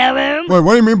a hotel room? Wait,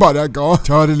 what do you mean by that, guy?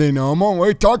 Totally normal? What are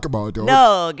you talking about, dude?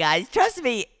 No, guys, trust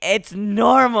me, it's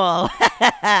normal.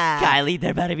 Kylie,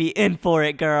 they're about to be in for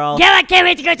it, girl. Gara, I can't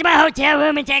wait to go to my hotel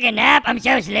room and take a nap. I'm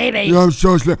so sleepy. Yeah, I'm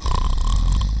so sleepy.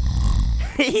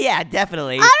 Yeah,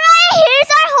 definitely. All right, here's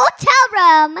our hotel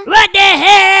room. What the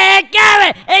heck?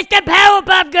 Gara, it's the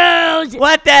Powerpuff Girls.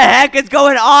 What the heck is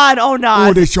going on? Oh, no.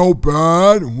 Oh, they're so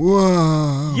bad.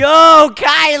 Wow. Yo,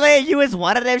 Kylie, you was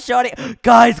one of them, shorty.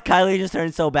 Guys, Kylie just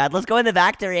turned so bad. Let's go in the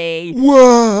factory.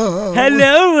 Wow.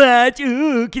 Hello, what?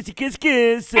 Ooh, kissy kiss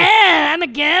kiss. Oh, I'm a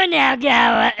girl now,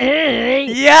 Gara. Ooh.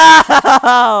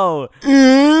 Yo!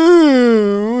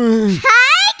 Ew.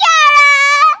 Hi, Gara.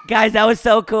 Guys, that was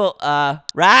so cool.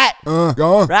 Right?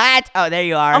 Go. Right? Oh, there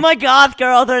you are. Oh my god,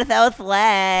 girl, they're so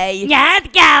slay. Yes,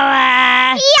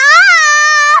 Gara.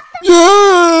 Yes.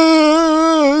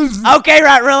 Okay,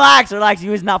 right, relax.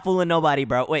 You was not fooling nobody,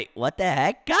 bro. Wait, what the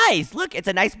heck? Guys, look, it's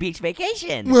a nice beach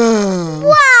vacation. Wow.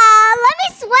 Wow, let me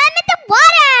swim in the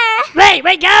water.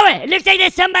 Wait, Gara. It looks like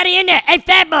there's somebody in there. Hey,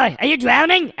 fat boy, are you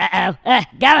drowning? Uh-oh.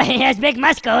 Gara, he has big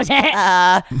muscles.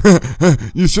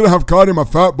 You should have caught him, a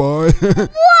fat boy. Whoa,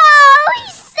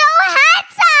 he's so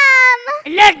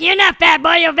handsome. Look, you're not fat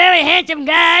boy. You're a very handsome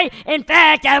guy. In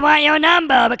fact, I want your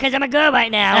number because I'm a girl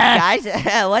right now. Guys,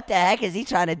 what the heck is he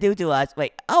trying to do to us?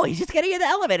 Wait, oh, he's just getting in the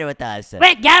elevator with us.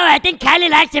 Wait, Gara, I think Kylie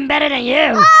likes him better than you.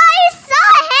 Oh, he's so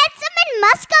handsome and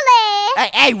muscly.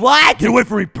 Hey, what? Get away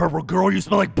from me, purple girl. You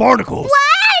smell like barnacles. What?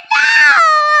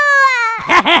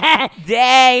 No.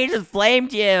 Dang, he just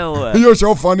flamed you. You're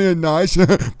so funny and nice.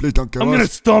 Please don't kill I'm us. gonna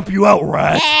stomp you out,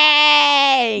 rat.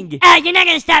 Dang. You're not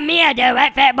gonna stop me out though,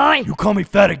 right, fat boy? You call me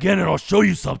fat again and I'll show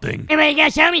you something. Hey, what you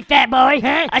gonna show me, fat boy?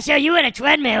 Huh? I'll show you what a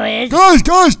treadmill is.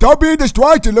 Guys, stop being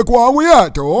distracted. Look where we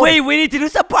at, dude. Wait, we need to do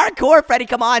some parkour, Freddy.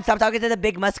 Come on, stop talking to the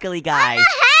big muscly guy. Hey,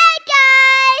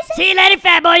 guys. See you later,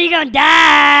 fat boy. You're gonna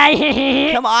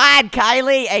die. Come on,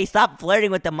 Kylie. Hey, stop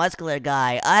flirting with the muscular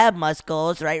guy. I have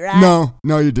muscles, right? No,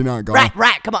 you did not, guy.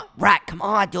 Rat, come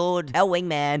on, dude. Hell,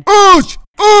 wingman.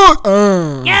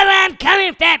 Gara, I'm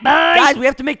coming, fat boy. Guys, we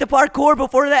have to make the parkour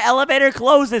before the elevator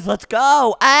closes. Let's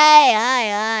go.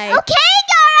 Aye. Okay,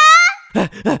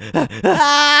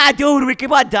 Gara. Dude, we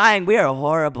keep on dying. We are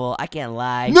horrible. I can't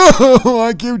lie. No,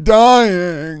 I keep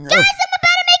dying. Guys, I'm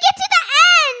about to make it to the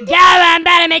end. Gara, I'm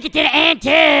about to make it to the end,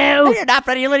 No, too. you're not,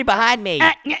 Freddy. You're literally behind me.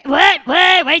 What?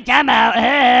 Wait, time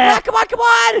out. Come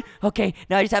on. Okay,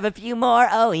 now I just have a few more.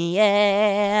 Oh,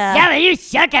 yeah. Gara, you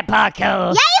suck at parkour.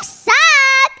 Yeah, you suck.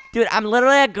 Dude, I'm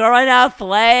literally a girl right now.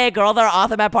 Flay. Girl, they're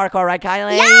awesome at parkour, right,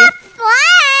 Kylie? Yeah,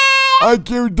 fly. I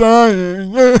keep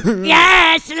dying.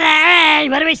 Yeah, slay.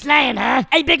 What are we slaying, huh?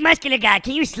 Hey, big muscular guy,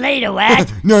 can you slay the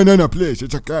what? No, please.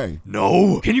 It's okay.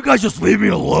 No? Can you guys just leave me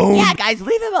alone? Yeah, guys,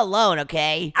 leave him alone,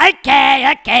 okay?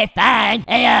 Okay, fine.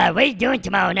 Hey, what are you doing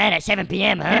tomorrow night at 7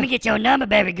 p.m., huh? Let me get your number,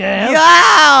 baby girl. Yo! Can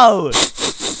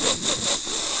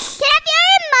I have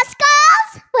your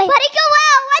muscles? Wait, why'd it go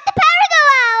out? Why'd the power go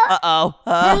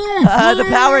out? The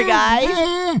power, guys.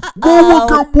 Go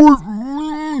get more.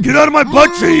 Get out of my butt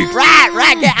cheeks!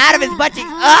 Rat, get out of his butt cheeks.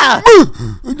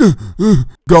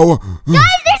 Go.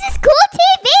 Guys, there's this cool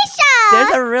TV show.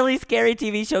 There's a really scary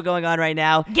TV show going on right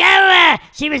now. Go,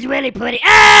 she was really pretty.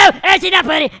 Oh, she's not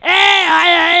pretty. Guys,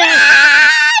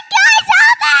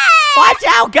 help me! Watch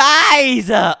out, guys!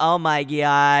 Oh my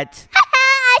god.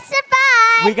 I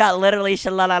survived. We got literally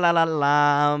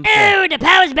shalalalalum. Oh, the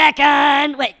power's back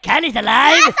on. Wait, Kylie's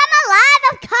alive? Yes, I'm alive,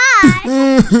 of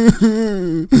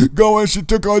course. Go and she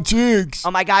took our cheeks.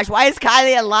 Oh my gosh, why is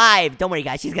Kylie alive? Don't worry,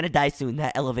 guys, she's gonna die soon.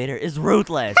 That elevator is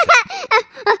ruthless.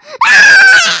 Oh,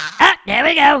 there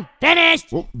we go.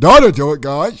 Finished. Well, that'll do it,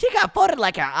 guys. She got folded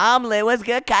like an omelet. What's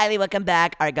good, Kylie? Welcome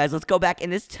back. All right, guys, let's go back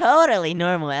in this totally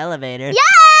normal elevator. Yes!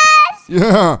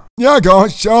 Yeah,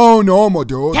 guys, so normal,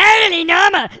 dude. Totally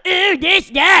normal. Ooh,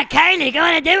 that. Kylie, go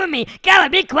on and do with me. Go,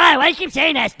 be quiet. Why you keep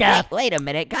saying that stuff? Wait a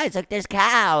minute, guys, look, there's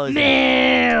cows.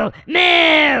 Moo,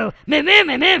 moo, moo, moo,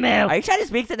 moo, moo, moo. Are you trying to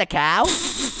speak to the cow?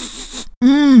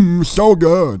 So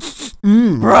good.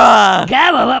 Bruh.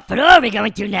 Go, what floor are we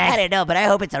going to I next? don't know, but I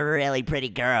hope it's a really pretty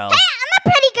girl. I'm a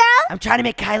pretty girl. I'm trying to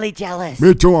make Kylie jealous.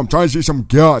 Me too, I'm trying to see some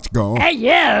guts, go. Hey,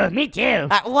 you. Me too.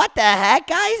 What the heck,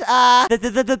 guys?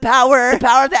 The power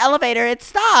of the elevator, it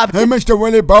stopped. Hey, Mr.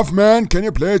 Willie Buff Man, can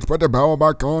you please put the power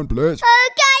back on, please? Oh,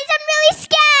 guys, I'm really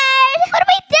scared. What do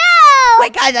we do?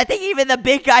 Wait, guys, I think even the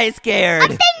big guy is scared. I'm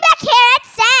staying back here. It's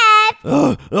safe.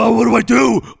 What do I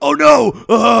do? Oh no!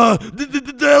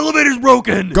 The elevator's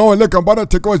broken! Go and look, I'm about to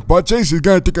tickle his butt cheeks. He's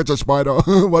gonna think it's a spider.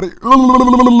 What? Oh,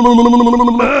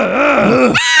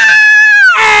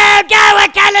 go,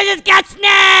 Kylie just got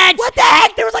snatched. What the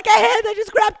heck? There was like a hand that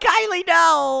just grabbed Kylie.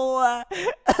 No.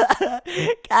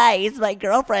 Guys, my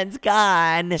girlfriend's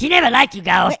gone. She never liked you,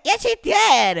 go. Yes, she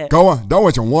did. Go on, that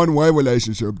was a one-way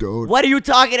relationship, dude. What are you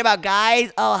talking about,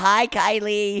 guys? Oh, hi,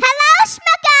 Kylie. Hello,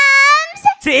 Schmuckums.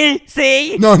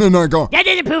 See? No, go. That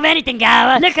doesn't prove anything,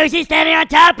 go. Look who she's standing on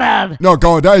top of. No,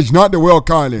 go on, that is not the real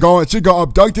Kylie. Go on, she got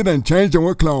abducted and changed and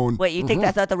we're cloned. Wait, you think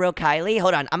that's not the real Kylie?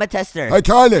 Hold on, I'm a tester. Hey,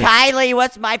 Kylie. Kylie,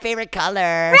 what's my favorite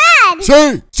color? Red.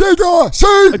 See, go on,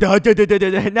 see. No.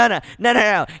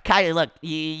 Kylie, look,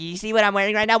 you see what I'm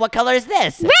wearing right now? What color is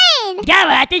this? Green. Go,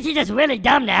 I think she's just really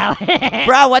dumb now.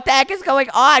 Bro, what the heck is going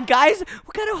on, guys?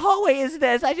 What kind of hallway is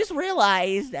this? I just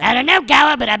realized. I don't know,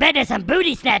 Gower, but I bet there's some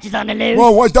booty snatchers on the loose.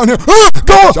 Whoa, what's down here? Ah,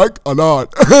 go on. Shake a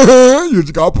lot. You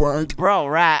just got pranked. Bro,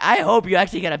 Rat, I hope you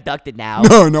actually get abducted now.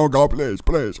 No, go, please.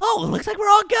 Oh, it looks like we're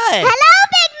all good. Hello,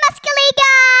 big muscly guy.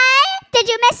 Did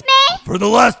you miss me? For the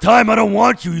last time, I don't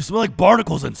want you. You smell like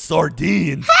barnacles and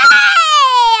sardines. Hey!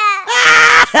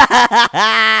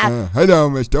 Hello,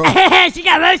 mister. She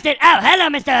got roasted. Oh, hello,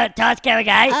 Mr. Toss Carry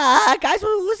Guy. Guys,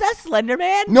 who's that Slender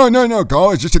Man? No,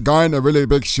 go. It's just a guy in a really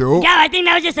big shoe. Go, I think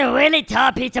that was just a really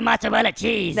tall piece of mozzarella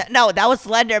cheese. No, that was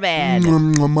Slender Man.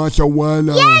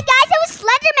 Mozzarella. Yeah, guys, it was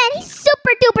Slenderman. He's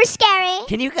super duper scary.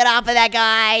 Can you get off of that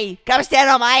guy? Come stand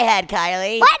on my head,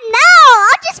 Kylie. What? No,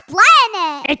 I'll just fly in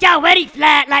it. It's already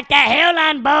flat like that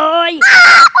hairline, boy. Oh,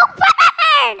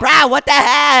 burn! Bro, what the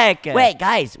heck? Wait,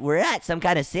 guys, we're at some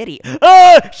kind of city.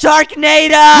 Oh,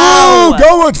 Sharknado! Oh,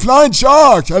 go on, flying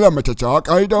sharks. Hello, Mr. Shark.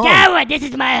 How you doing? Go, this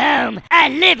is my home. I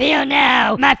live here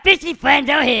now. My fishy friends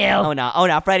are here. Oh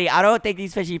no, Freddy, I don't think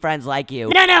these fishy friends like you.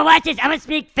 No, watch this. I'm gonna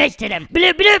speak fish to them.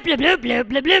 Bloop, bloop, bloop, bloop, bloop,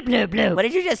 bloop, bloop, bloop, bloop. What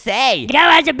did you just say? Go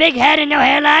has a big head and no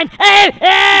hairline.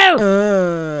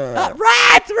 Oh!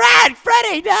 Rat,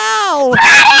 Freddy, no! Oh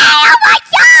my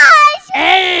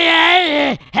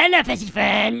gosh! Hello, fishy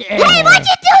friend. Hey, why'd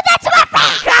you do that to my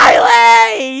friend?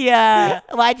 Kylie!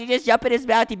 Why'd you just jump in his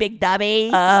mouth, you big dummy?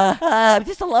 I'm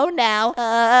just alone now.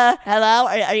 Hello?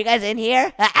 Are you guys in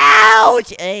here?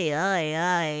 Ouch!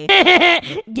 Ay.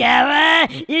 Gower,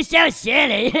 you're so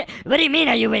silly. What do you mean,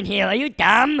 are you in here? Are you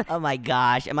dumb? Oh my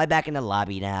gosh, am I back in the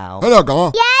lobby now? Hello,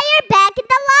 go. Yeah, you're back in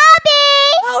the lobby.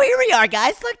 Oh, here we are,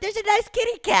 guys. Look, there's a nice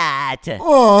kitty cat.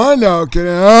 Oh, hello,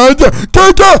 cat.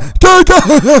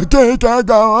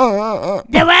 Go.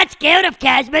 The white's scared of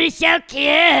cats, but he's so cute.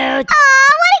 Aw,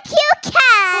 what a cute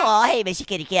cat. Oh, hey, Mr.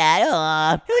 Kitty Cat.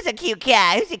 Oh, who's a cute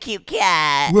cat?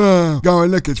 Wow, go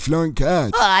and look, it's flying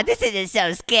cat. Oh, this isn't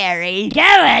so scary.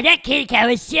 Gower, that kitty cat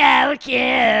was so cute.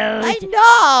 I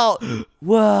know.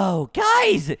 Whoa,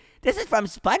 guys. This is from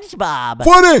SpongeBob.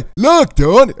 Funny! Look,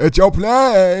 dude, it's your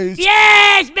place.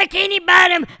 Yes, Bikini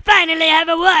Bottom. Finally have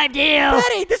a wife deal.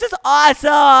 Freddy, this is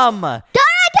awesome. Dora,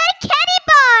 got a candy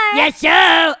bar. Yes,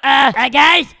 so,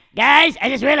 guys, I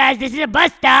just realized this is a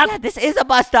bus stop. Yeah, this is a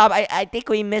bus stop. I think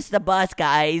we missed the bus,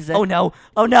 guys. Oh no.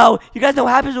 You guys know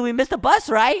what happens when we miss the bus,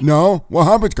 right? No, what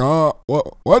happens, God?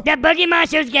 What? The boogie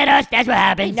monsters get us. That's what I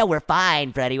happens. know we're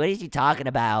fine, Freddy. What is you talking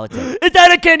about? Is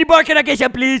that a candy bar? Can I get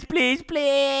some, please? Please.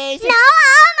 No,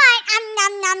 all mine.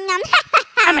 Nom, nom, nom.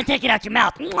 I'm gonna take it out your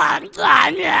mouth. No, stop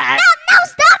it.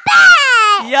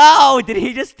 Yo, did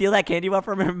he just steal that candy bar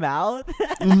from her mouth?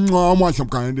 I want some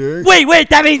candy. Wait,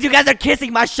 that means you guys are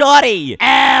kissing my shorty. Give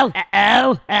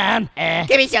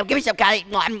Give me some, Kylie.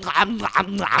 God,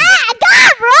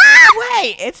 bro.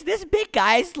 Wait, it's this big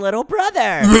guy's little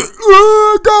brother.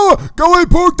 Go and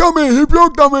poked on me. He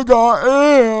poked on me, God.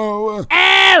 Ew.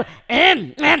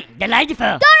 Delightful.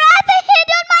 Dora has a hit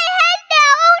on my head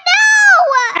now. Oh, no.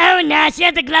 Oh, no, she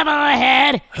has a glove on her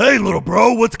head. Hey, little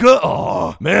bro, what's good?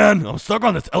 Oh, man, I'm stuck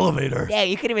on this elevator. Yeah,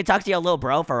 you couldn't even talk to your little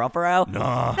bro for real?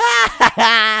 Nah. But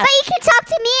you can talk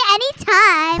to me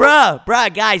anytime.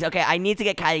 Bruh, guys, okay, I need to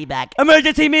get Kylie back.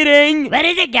 Emergency meeting. What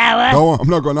is it, Gower? Go on, I'm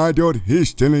not gonna lie, dude. He's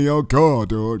stealing your car,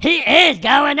 dude. He is,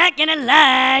 Gower, not gonna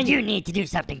lie. You need to do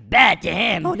something bad to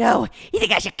him. Oh no, you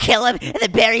think I should kill him and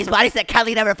then bury his body so that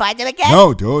Kylie never finds him again?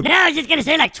 No, dude. No, I was just gonna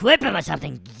say, like, whip him or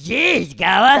something. Jeez,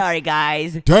 Gower. Sorry,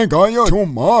 guys. Dang, are you too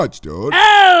much, dude?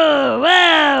 Oh,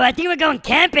 whoa, I think we're going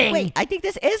camping. Wait, I think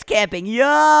this is camping.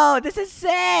 Yo, this is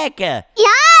sick. Yeah,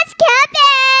 it's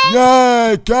camping.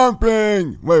 Yay,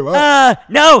 camping. Wait, what?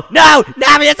 No, Is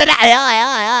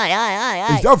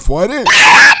that funny?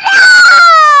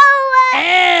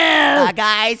 Ew.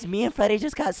 guys, me and Freddy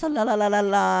just got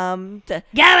lumped.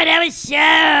 Gower, that was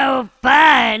so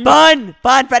fun.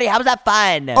 Fun, Freddy, how was that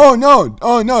fun? Oh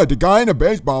no, the guy in the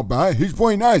baseball bat, he's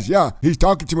very nice, yeah. He's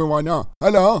talking to me right now.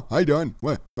 Hello, how you doing?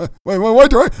 Wait, what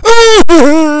do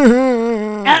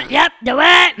Oh, yep, the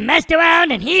what? Messed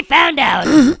around and he found out.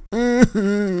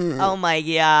 Oh my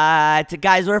god.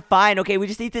 Guys, we're fine, okay? We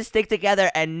just need to stick together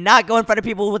and not go in front of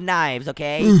people with knives,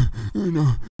 okay?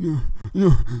 No,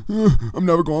 I'm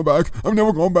never going back.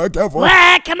 Ever.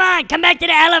 What? Come on, come back to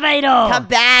the elevator. Come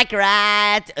back,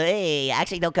 Rat. Hey,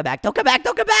 actually, don't come back. Well,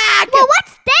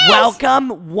 what's this?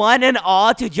 Welcome, one and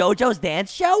all, to JoJo's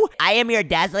Dance Show. I am your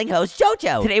dazzling host,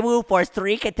 JoJo. Today, we will force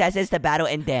 3 contestants to battle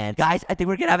and dance. Guys, I think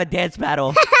we're gonna have a dance battle.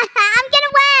 I'm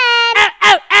gonna win.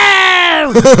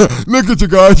 Oh. Look at you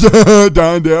guys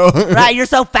down there. Rat, you're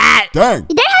so fat. Dang.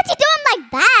 You don't have to do them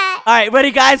like that. All right, ready,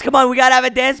 guys? Come on, we gotta have a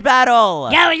dance battle.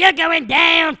 Yo, you're going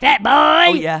down, fat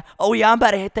boy. Oh yeah, I'm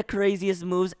about to hit the craziest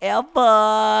moves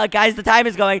ever. Guys, the time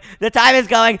is going.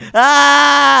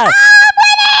 Ah! I'm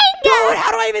winning. Dude,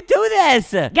 how do I even do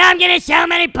this? I'm getting so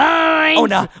many points.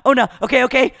 Oh no.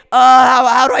 Okay.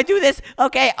 How do I do this?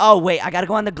 Okay. Oh wait, I gotta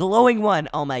go on the glowing one.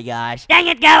 Oh my gosh. Dang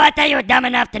it, Go. I thought you were dumb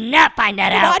enough to not find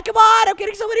that out. Come on. I'm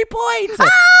getting so many points.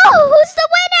 Oh, who's the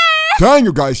winner? Dang,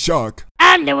 you guys suck.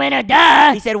 I'm the winner,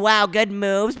 duh. He said, wow, good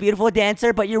moves, beautiful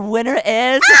dancer, but your winner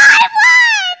is... I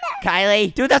won.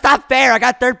 Kylie. Dude, that's not fair. I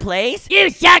got 3rd place. You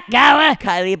suck, Gower.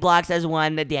 Kylie Blocks has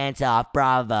won the dance off.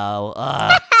 Bravo.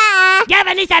 Ugh. Gav,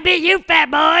 at least I beat you, fat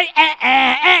boy.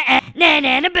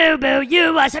 Na boo boo,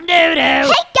 you are some doo doo. Hey,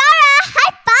 Gara,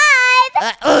 high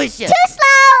 5. Oh shit. Too slow.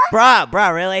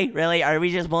 Bruh, really? Are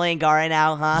we just bullying Gara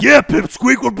now, huh? Yeah,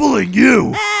 Pipsqueak, we're bullying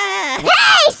you. Hey,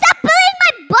 stop bullying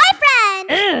my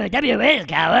boyfriend. Ooh, W is,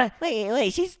 Gower.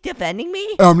 Wait, she's defending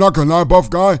me? I'm not gonna lie, buff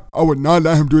guy. I would not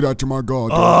let him do that to my girl.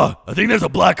 dude. I think there's a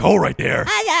black hole right there.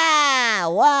 Ah,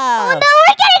 whoa. Oh, no,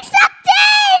 we're getting sucked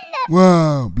in.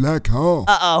 Wow, black hole.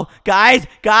 Uh-oh. Guys,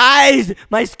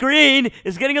 my screen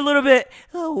is getting a little bit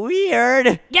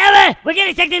weird. Gower, we're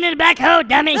getting sucked into the black hole,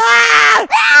 dummy. Ah!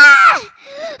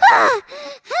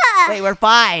 Wait, we're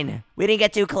fine. We didn't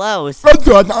get too close. Gower,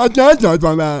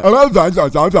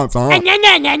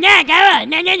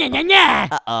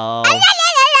 Uh-oh.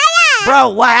 Bro,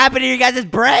 what happened to you guys'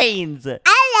 brains?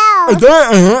 Hello.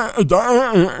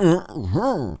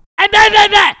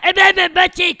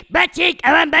 butt cheek.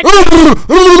 I want butt cheek.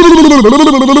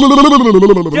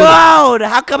 Dude,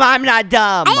 how come I'm not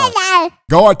dumb? Hello.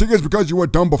 Go, I think it's because you were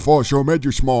dumb before, so it made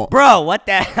you smart. Bro, what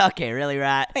the... Okay, really,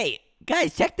 Rat? Wait,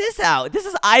 guys, check this out. This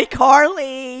is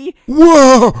iCarly.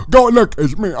 Whoa! Go, look,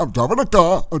 it's me. I'm driving the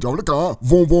car.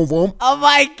 Vroom, vroom, vroom. Oh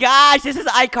my gosh, this is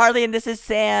iCarly and this is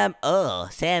Sam. Oh,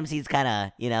 Sam seems kind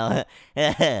of,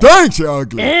 Thanks, you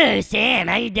ugly. Ooh, Sam,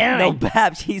 how you doing? No,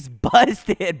 Bab, she's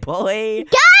busted, boy.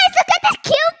 Guys, look at this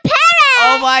cute parrot.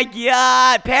 Oh my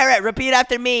god. Parrot, repeat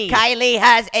after me. Kylie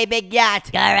has a big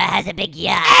yacht. Gara has a big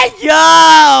yacht. Hey,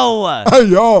 yo! Hey,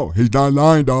 yo, he's not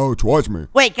lying, though. Trust me.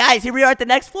 Wait, guys, here we are at the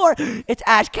next floor. It's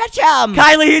Ash Ketchum.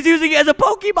 Kylie, he's using it as a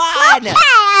Pokemon. Okay,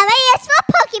 it's for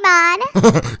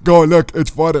Pokemon. Go, look, it's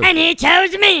funny. And he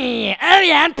chose me. Oh,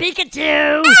 yeah, I'm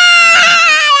Pikachu.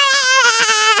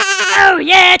 Oh,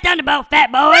 yeah, Thunderbolt,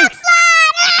 fat boy.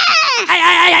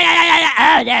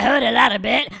 Oh, that hurt a lot a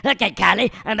bit. Okay,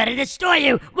 Kylie, I'm about to destroy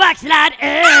you. Rock slide.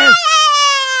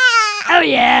 Oh,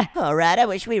 yeah. All right, I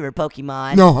wish we were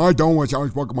Pokemon. No, I don't wish I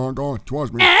was Pokemon. Go,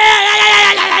 trust me. Hey,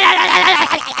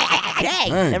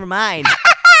 Hey. never mind.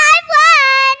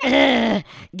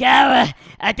 Gower,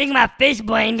 I think my fish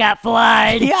brain got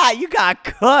fried. Yeah, you got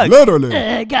cooked.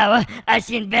 Literally. Gower, I've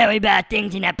seen very bad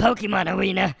things in that Pokemon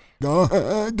arena. Go.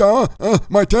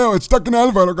 My tail, it's stuck in the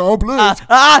elevator. Go, please.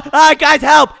 Guys,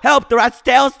 help! Help! The rat's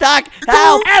tail stuck!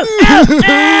 Help!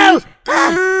 Ow, ow,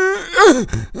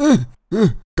 ow!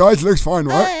 Guys, looks fine,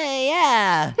 right?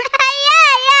 Yeah. Yeah.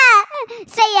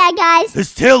 Say yeah, guys.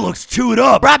 His tail looks chewed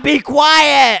up. Bruh, be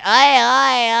quiet!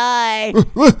 Aye.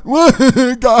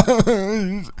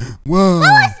 Guys. Wow.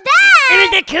 What's that? It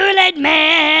was the Kool-Aid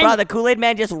Man. Bro, the Kool-Aid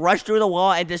Man just rushed through the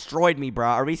wall and destroyed me, bro.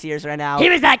 Are we serious right now? He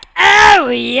was like, oh,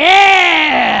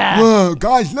 yeah. Whoa,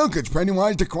 guys, look, it's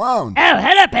Pennywise the Clown. Oh,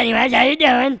 hello, Pennywise. How you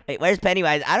doing? Wait, where's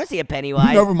Pennywise? I don't see a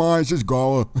Pennywise. Never mind, it's just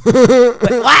Golla.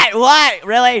 Wait, what?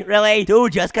 Really?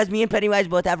 Dude, just because me and Pennywise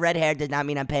both have red hair does not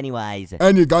mean I'm Pennywise.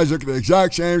 And you guys look the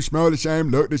exact same, smell the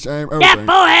same, look the same, That everything.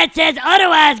 forehead says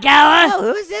otherwise, Gower. Oh,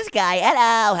 who's this guy?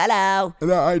 Hello.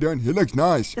 Hello, how you doing? He looks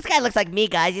nice. This guy looks like me,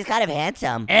 guys. He's kind of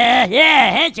handsome. Yeah,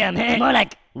 handsome. More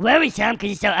like worrisome because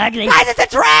he's so ugly. Guys, it's a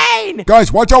train!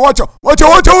 Guys, watch out.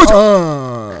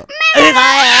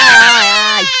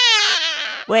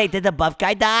 Wait, did the buff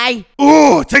guy die?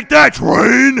 Oh, take that,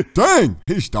 train. Dang,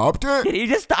 he stopped it. Did he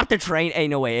just stop the train?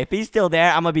 Ain't no way. If he's still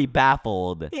there, I'm gonna be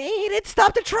baffled. He didn't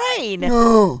stop the train.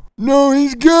 No,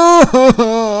 he's gone.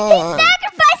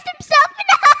 Sacrificed himself.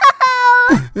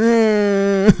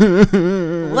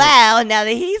 No. Well, now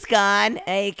that he's gone,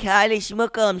 hey, Kylie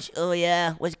Schmookums. Oh,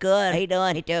 yeah. What's good? How you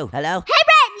doing? Hey, hello? Hey, Brett,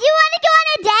 you want to go on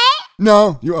a date?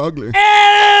 No, you're ugly.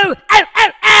 Oh!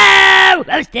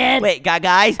 Roasted. Wait,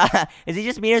 guys, is it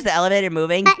just me or is the elevator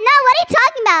moving? No, what are you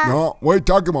talking about? No, what are you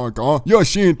talking about, Carl? You're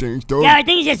seeing things, dude. Yeah, I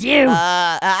think it's just you.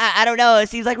 I don't know. It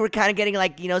seems like we're kind of getting,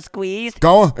 like, squeezed.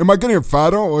 Carl, am I getting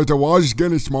fatter or is the wall just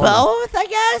getting smaller? Both, I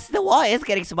guess. The wall is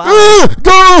getting smaller. Ow!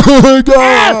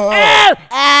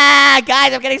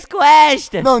 Guys, I'm getting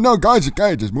squished. No, guys,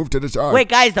 okay, just move to the side. Wait,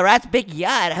 guys, the rat's big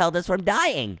yacht held us from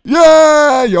dying.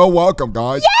 Yeah, you're welcome,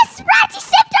 guys. Yes, Rat, you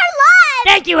saved our lives.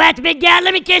 Thank you, Hatch Big Guy.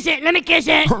 Let me kiss it.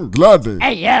 Gladly.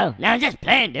 Hey, yo. Now I'm just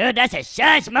playing, dude. That's a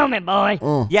shush moment, boy.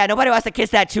 Yeah, nobody wants to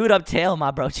kiss that chewed up tail, my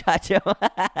bro, Chacho.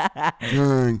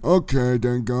 Dang. Okay,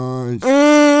 then, guys.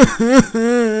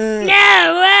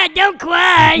 No, don't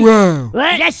cry. Wow.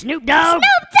 What? That's Snoop Dogg?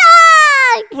 Snoop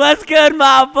Dogg. What's good,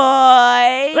 my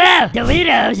boy? Well,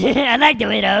 Doritos. I like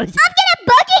Doritos. I'm gonna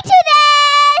boogie to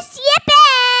this.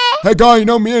 Yippee. Hey, guy, you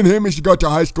know me and him used to go to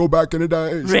high school back in the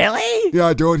days. Really?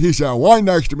 Yeah, dude, he sat right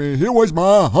next to me. He was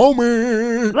my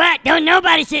homie. What? Don't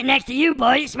nobody sit next to you,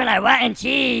 boy. You smell like rotten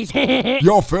cheese. Oh,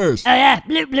 Your fish. yeah.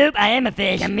 Bloop, bloop. I am a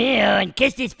fish. Come here and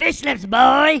kiss these fish lips,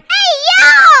 boy. Hey,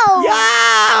 yo.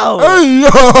 Yo! Hey,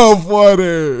 yo,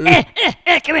 funny.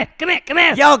 Come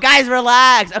here. Yo, guys,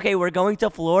 relax. Okay, we're going to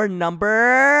floor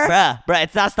number... Bruh,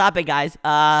 it's not stopping, guys.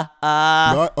 Oh,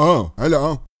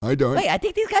 hello. How you doing? Wait, I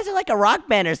think these guys are like a rock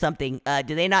band or something.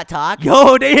 Do they not talk?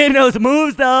 Yo, they hit those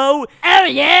moves, though. Oh,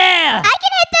 yeah. I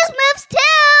can hit those moves too.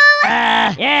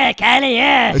 Yeah, Kylie,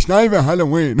 yeah. It's not even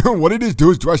Halloween. What did these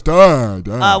dudes dressed up?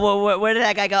 Where did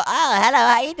that guy go? Oh, hello,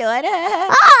 how you doing?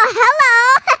 Oh,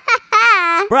 hello.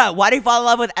 Bruh, why do you fall in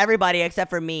love with everybody except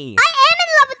for me? I am in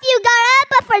love with you, Gara,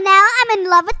 but for now, I'm in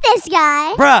love with this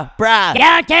guy. Bruh.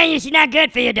 Yeah, I'll tell you, she's not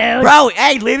good for you, dude. Bro,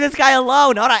 hey, leave this guy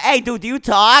alone. Hold on. Hey, dude, do you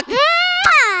talk?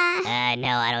 No,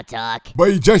 I don't talk.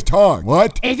 But you just talked.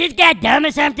 What? Is this guy dumb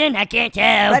or something? I can't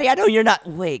tell. Buddy, I know you're not.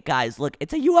 Wait, guys, look,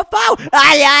 it's a UFO.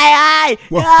 Aye.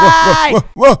 Whoa.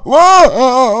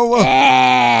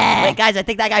 Wait, guys, I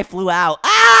think that guy flew out.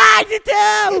 I did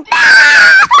too.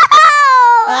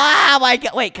 Oh my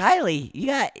god! Wait, Kylie,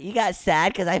 you got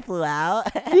sad because I flew out?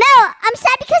 No, I'm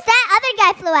sad because that other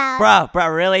guy flew out. Bro,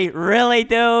 really,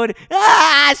 dude?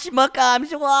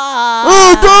 Schmookums,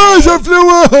 Oh, guys, I flew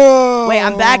out. Wait,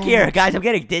 I'm back here, guys. I'm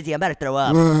getting dizzy. I'm about to throw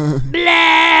up.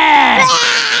 Blah!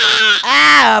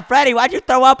 Freddy, why'd you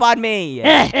throw up on me?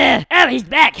 Oh, he's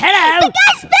back. Hello. The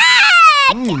guy's back.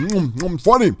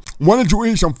 Funny. Why don't you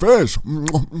eat some fish?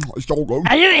 It's so good.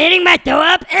 Are you eating my throw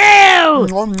up? Ew!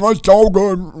 It's so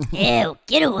good. Ew,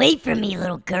 get away from me,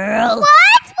 little girl.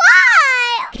 What?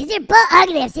 Why? Because you're butt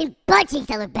ugly. I've seen butt cheeks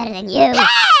that look better than you. Hey!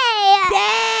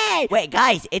 Yay! Wait,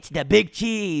 guys, it's the big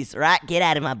cheese, right? Get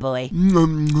out of my boy.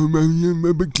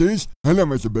 Big cheese. Hello,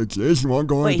 Mr. Big Cheese. You want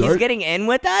to go on Wait, a he's date? getting in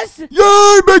with us?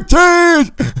 Yay, Big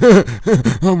Cheese!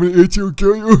 I'm gonna eat you and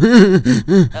kill you.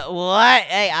 What?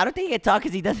 Hey, I don't think he can talk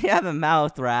because he doesn't have a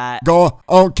mouth, right? Go,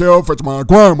 I don't care if it's my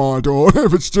grandma, dude.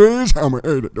 If it's cheese, I'm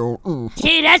gonna eat it, dude.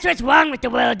 See, that's what's wrong with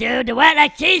the world, dude. The white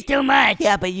like cheese too much.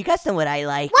 Yeah, but you guys know what I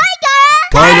like. What,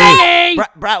 girl? Kylie!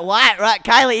 Bruh, what? Right,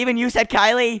 Kylie, even you said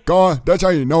Kylie? Go, that's how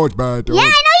you know it's bad, dude. Yeah, I know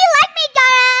you like me, girl.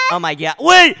 Oh my god.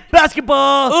 Wait,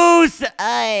 basketball! Oos!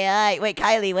 Aye. Wait,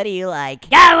 Kylie, what do you like?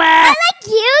 I Goa! like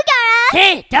you, girl.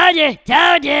 See,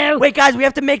 told you. Wait, guys, we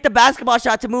have to make the basketball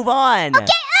shot to move on. Okay,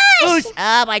 Oos!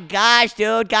 Oh my gosh,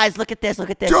 dude. Guys, look at this,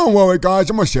 Don't worry, guys.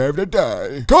 I'm gonna save the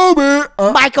day. Kobe!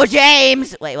 Michael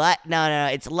James! Wait, what? No,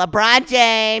 it's LeBron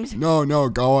James. No,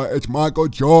 go. It's Michael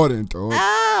Jordan, dude.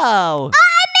 Oh. I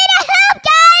made a hoop,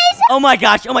 guys. Oh my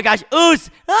gosh. Oos!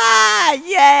 Ah,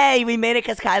 yay! We made it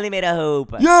because Kylie made a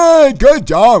hoop. Yay, good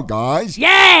job, guys.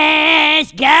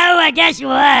 Yes, Goa, guess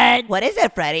what? What is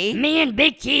it, Freddy? Me and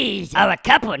Big Cheese are a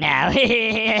couple now.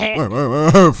 Wait,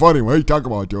 Funny, what are you talking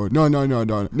about, dude? No,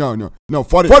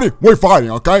 Funny, we're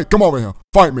fighting, okay? Come over here.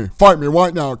 Fight me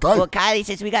right now, okay? Well, Kylie,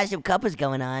 since we got some couples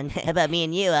going on, how about me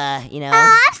and you, you know?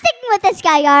 I'm sticking with this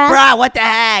guy, girl. Bruh, what the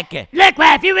heck? Look,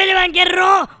 well, if you really want to get it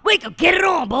on, we can get it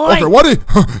on, boy. Okay, Waddy,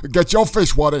 get your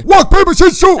fish, Waddy. Rock, paper,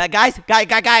 scissors, shoot! Guys,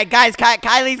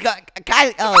 Kylie's got,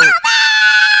 Kylie, oh.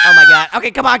 Oh my god.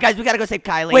 Okay, come on, guys, we gotta go save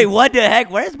Kylie. Wait, what the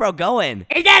heck? Where's bro going?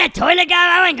 Is that a toilet,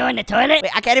 guy? I ain't going to the toilet.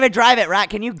 Wait, I can't even drive it,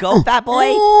 Rat. Can you go, fat boy?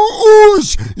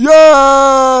 Oosh!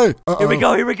 Yay! Here we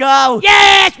go.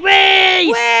 Yes, we!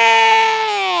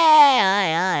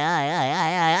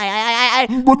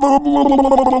 I'm going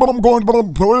to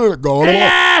the toilet, go.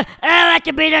 I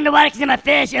can breathe underwater because I'm a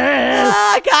fish.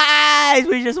 Oh, guys,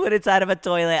 we just went inside of a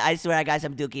toilet. I swear I got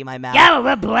some dookie in my mouth. Yeah, well,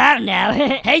 we're brown now.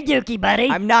 Hey, Dookie, buddy.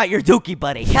 I'm not your dookie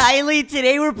buddy. Kylie,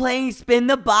 today we're playing Spin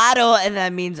the Bottle, and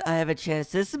that means I have a chance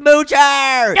to smooch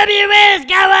her. W.S.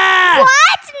 Goa!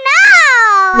 What?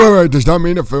 No. Wait, does that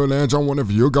mean if it lands on one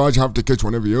of you guys, have to kiss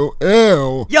one of you?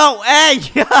 Ew. Yo.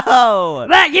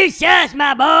 What, you shush,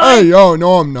 my boy. Hey, yo,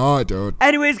 no, I'm not, dude.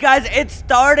 Anyways, guys, it's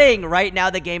starting. Right now,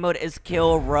 the game mode is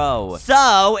Kill Row.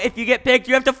 So, if you get picked,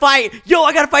 you have to fight. Yo,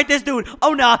 I gotta fight this dude.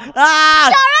 Oh, no. Ah!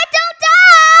 Dora, don't die.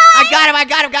 I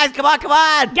got him, guys. Come on.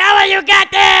 Goa, you got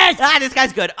this. Ah, this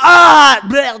guy's good. Ah!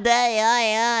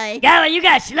 Goa, you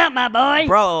got slumped, my boy.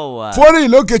 Bro. Funny,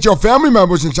 look at your family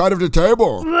members inside of the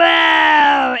table.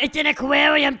 Whoa, it's an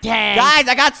aquarium tank. Guys,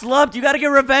 I got slumped. You gotta get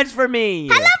revenge for me.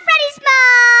 Hello, Freddy's mom.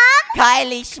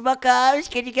 Kylie Schmuckums,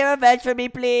 can you get revenge for me,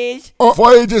 please? Oh,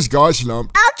 Funny just got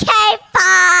slumped. Okay,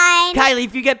 fine. Kylie,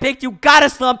 if you get picked, you gotta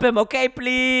slump him, okay,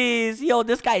 please? Yo,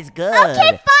 this guy's good. Okay,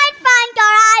 fine,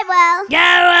 girl. I will.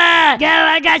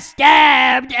 Goa got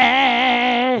stabbed.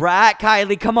 Right,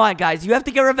 Kylie, come on, guys. You have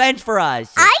to get revenge for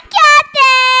us. I got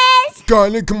this.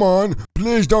 Kylie, come on.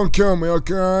 Please don't kill me,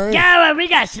 okay? Goa, we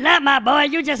got slumped, my boy.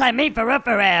 You just like me for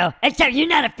real. Except you're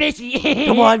not a fishy.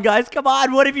 Come on, guys, come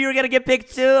on. What if you were gonna get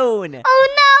picked soon? Oh no,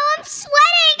 I'm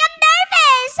sweating. I'm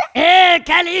nervous.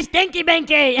 Kylie, you stinky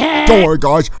binky. Don't worry,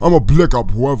 guys. I'm gonna blick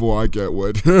up whoever I get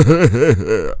with.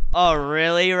 Oh,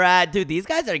 really, Rat? Dude, these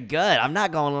guys are good. I'm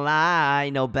not gonna lie.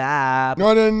 No bad.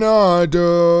 No,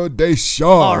 dude. They suck.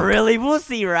 Oh, really? We'll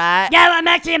see, Rat. Goa, I'm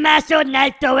actually a master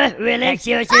knife thrower. Really?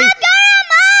 Seriously?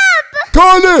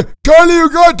 Kylie, you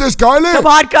got this, Kylie. Come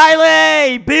on,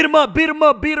 Kylie! Beat him up!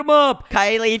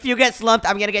 Kylie, if you get slumped,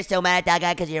 I'm gonna get so mad at that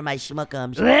guy because you're my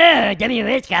schmuckums. Whoa,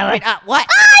 W.S. Goa. Wait, what?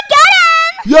 I got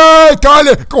him. Yay,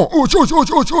 Kylie. Go on. Ooch.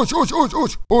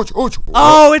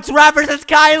 Oh, it's Rat versus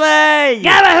Kylie!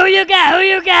 Goa, who you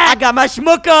got? I got my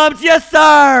schmuckums, yes,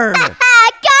 sir! Gara,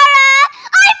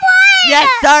 I won. Yes,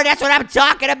 sir, that's what I'm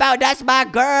talking about. That's my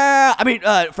girl. I mean,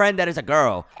 friend that is a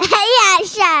girl. Yeah,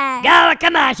 sure. Goa,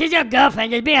 come on. She's your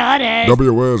girlfriend. Just be honest.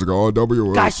 W.S. God,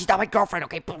 W.S. Guys, she's not my girlfriend,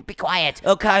 okay? Be quiet.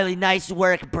 Oh, Kylie, nice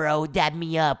work, bro. Dab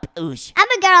me up. Oosh. I'm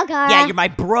a girl, Gara. Yeah, you're my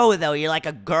bro, though. You're like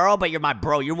a girl, but you're my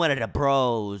bro. You're one of the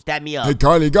bros. Dab me up. Hey,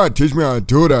 Kylie, you gotta teach me how to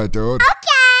do that, dude. Okay.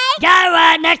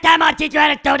 Goa, next time I'll teach you how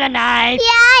to throw the knife. Yeah,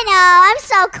 I know. I'm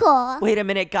so cool. Wait a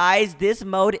minute, guys. This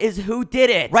mode is Who Did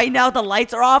It. Right now, the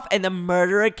lights are off, and the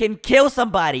murderer can kill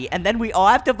somebody. And then we all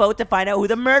have to vote to find out who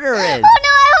the murderer is. Oh no,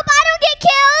 I hope I don't get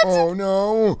killed.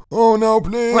 Oh no,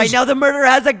 please. Right now, the murderer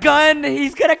has a gun.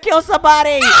 He's gonna kill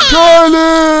somebody.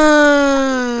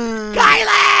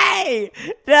 Kylie!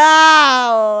 Kylie!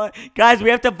 No! Guys, we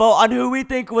have to vote on who we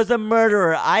think was a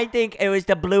murderer. I think it was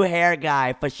the blue hair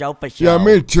guy, for sure, for sure. Yeah,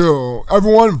 me too.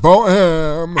 Everyone vote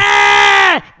him.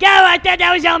 Ah! Go, I thought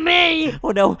that was on me.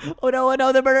 Oh no, oh no, oh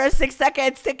no, the murderer has 6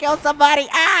 seconds to kill somebody.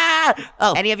 Ah!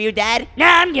 Oh, any of you dead? No,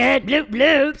 I'm good. Bloop,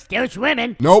 bloop. Still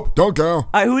swimming. Nope, don't go. All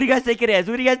right, who do you guys think it is?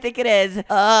 Who do you guys think it is?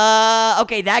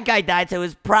 Okay, that guy died, so it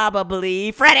was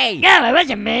probably Freddy. No, it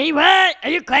wasn't me. What? Are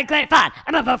you quite fine?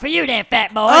 I'm gonna vote for you then,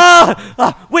 fat boy.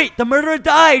 Wait, the murderer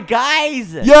died,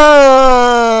 guys.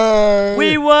 Yay!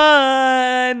 We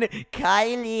won.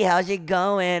 Kylie, how's it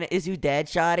going? Is you dead,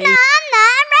 Shotty? No, I'm not.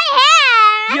 I'm right here.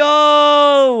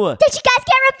 Yo! Did you guys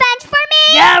get revenge for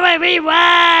me? Yeah, we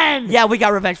won. Yeah, we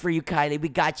got revenge for you, Kylie. We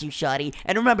got you, Shotty.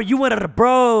 And remember, you one of the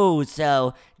bros,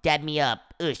 so dab me up.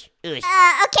 Oosh, oosh.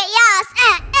 Okay,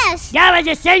 yes. Yeah, I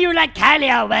just say you like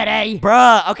Kylie already.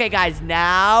 Bruh, okay, guys,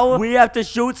 now we have to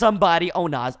shoot somebody. Oh,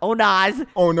 Nas. Oh, Nas.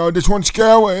 Oh no, this one's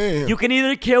scary. You can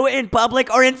either kill in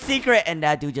public or in secret. And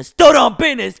that dude just stood on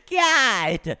business.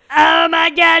 God. Oh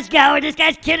my gosh, go. This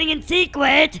guy's killing in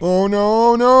secret. Oh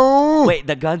no, no. Wait,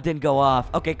 the gun didn't go off.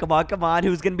 Okay, come on, come on.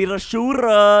 Who's gonna be the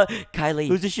shooter? Kylie,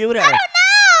 who's the shooter? I don't know.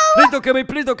 Please don't kill me.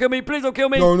 Please don't kill me. Please don't kill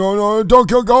me. No, no, no, don't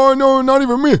kill God. No, not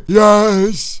even me.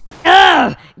 Yes.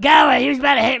 Oh, Gower, he was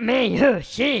about to hit me. Oh,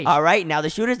 shit. All right, now the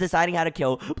shooter's deciding how to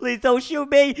kill. Please don't shoot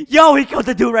me. Yo, he killed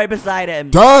the dude right beside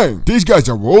him. Dang, these guys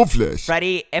are ruthless.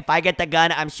 Freddy, if I get the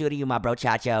gun, I'm shooting you, my bro,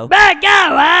 Chacho. Bad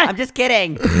Gower. I'm just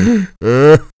kidding. Red,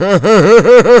 don't kill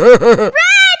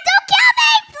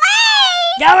me,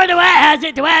 please. Gower, the White has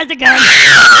it. The White has the gun.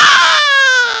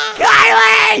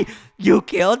 Kylie! You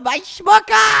killed my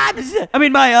schmuckums! I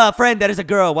mean, my friend that is a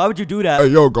girl. Why would you do that? Hey,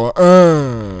 yo, God.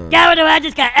 Gower, the White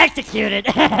just got executed.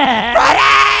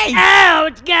 Freddy!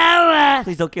 Ouch, Gower.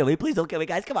 Please don't kill me. Please don't kill me,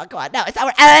 guys. Come on, come on. No, it's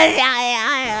not.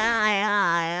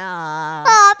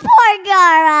 Oh, poor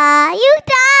Gara. You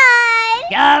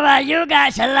died. Gower, you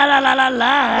got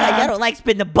sha-la-la-la-la-la. I don't like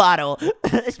spin the bottle,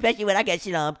 especially when I get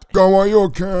slumped. God, are you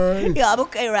okay? Yeah, I'm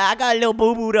okay, right? I got a little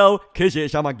boo-boo, though. Kiss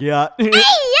it, my god. Hey, yo.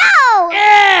 Ew.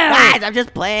 Guys, I'm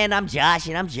just playing. I'm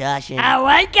joshing. All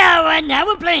right, Gower, now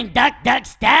we're playing Duck, Duck,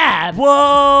 Stab.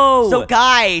 Whoa! So,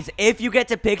 guys, if you get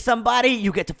to pick somebody,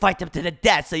 you get to fight them to the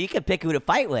death, so you can pick who to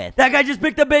fight with. That guy just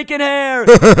picked the bacon hair.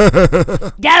 Gower,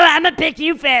 I'm gonna pick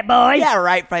you, fat boy. Yeah,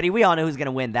 right, Freddy. We all know who's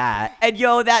gonna win that. And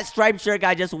yo, that striped shirt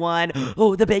guy just won.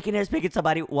 Oh, the bacon hair's picking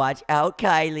somebody. Watch out,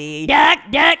 Kylie. Duck,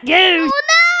 duck, goose. Oh,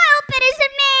 no. I hope it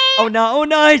isn't me. Oh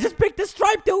no, he just picked the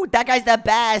striped dude. That guy's the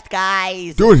best,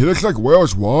 guys. Dude, he looks like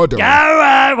Wales Water.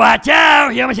 Gower, watch out.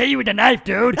 He almost hit you with a knife,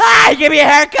 dude. Ah, give me a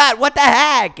haircut. What the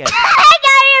heck? Hey,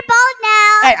 Gara, you're bald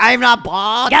now. Hey, I'm not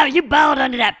bald. Gower, you bald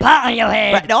under that pot on your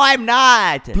head. Right, no, I'm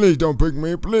not. Please don't pick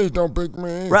me. Please don't pick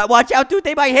me. Right, watch out, dude.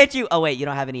 They might hit you. Oh, wait, you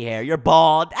don't have any hair. You're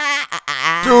bald.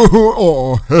 Dude,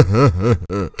 oh.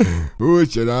 Who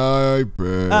should I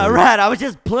pick? Right, I was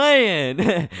just playing.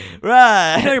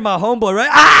 Right. You're my homeboy, right?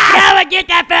 Gower, get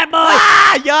that fat boy.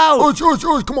 Ah, yo. Oh, sure.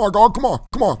 Come on, God. Come on.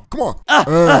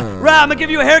 Right, I'm gonna give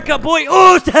you a haircut, boy.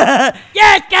 Ooh.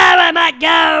 Yes, Gower, I might go.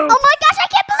 Oh, my gosh. I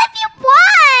can't believe you won.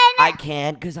 I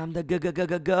can't because I'm the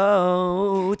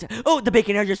goat. Oh, the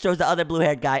bacon hair just shows the other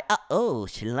blue-haired guy. Oh,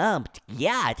 slumped.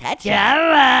 Yeah, that's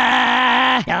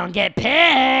Gower, don't get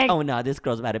picked. Oh, no, this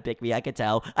girl's about to pick me. I can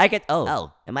tell.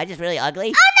 Oh, am I just really ugly?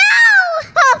 Oh, no.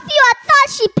 Oh, phew, I thought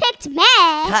she picked me.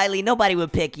 Kylie, nobody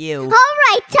would pick you. All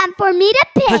right, time for me to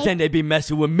pick. Pretend they be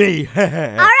messing with me. All right, I'm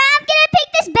gonna pick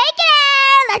this bacon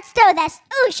hair. Let's do this.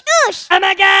 Oosh, oosh. Oh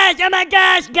my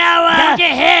gosh, Gower. Don't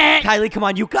get hit. Kylie, come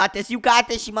on. You got this.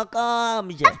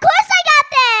 Schmuckums. Of course I got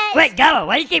this. Wait, Gower,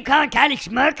 why do you keep calling Kylie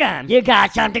Schmuckums? You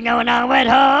got something going on with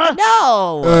her?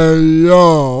 No. Hey,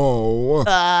 yo.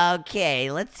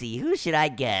 Okay, let's see. Who should I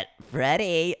get?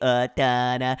 Freddy.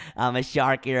 I'm a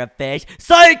shark. You're a fish.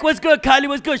 Psych, what's good? Kylie,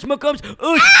 what's good? Schmuckums. Ooh.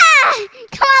 Ah,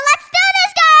 come on, let's do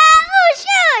this, girl. Oosh,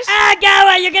 oosh. Ah,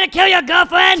 Gower, you're gonna kill your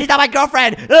girlfriend? She's not my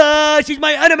girlfriend. She's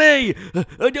my enemy.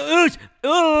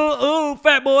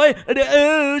 Fat boy.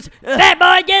 Fat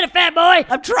boy, get it, fat boy.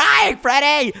 I'm trying,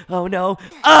 Freddy. Oh, no.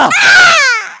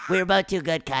 We're both too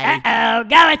good, Kylie. Uh-oh,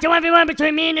 Gower, it's a 1v1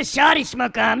 between me and the shawty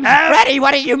Schmuckums. Freddy,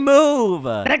 why don't you move?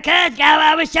 Because, Gower,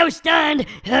 I was so stunned.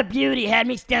 Her beauty had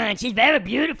me stunned. She's very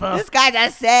beautiful. This guy's a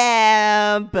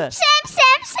simp. Simp.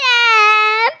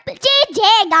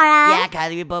 GG. did, Gara. Yeah,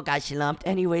 Kylie, we both got slumped.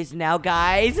 Anyways, now,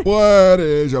 guys, What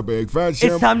is a big fat It's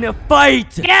shrimp? time to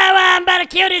fight. Go on, I'm about to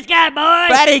kill this guy,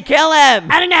 boy. Freddy, kill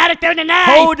him. I don't know how to throw the knife.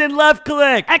 Hold and left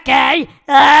click. Okay.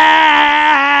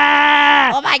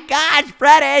 Ah! Oh my gosh,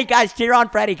 Freddy. Guys, cheer on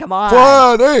Freddy. Come on.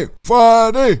 Freddy!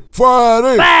 Freddy!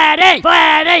 Freddy! Freddy!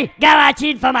 Freddy! Go, I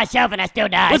cheated for myself and I still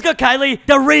died. Let's go, Kylie.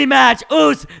 The rematch.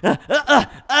 Oos.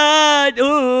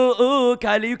 Ooh,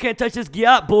 Kylie, you can't touch this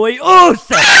gyat, boy. Oos.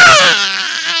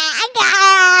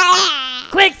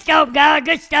 Quick scope, go.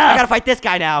 Good I stuff. gotta fight this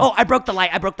guy now. Oh, I broke the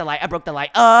light.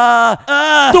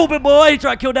 Stupid boy.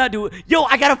 Try to kill that dude. Yo,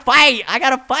 I gotta fight,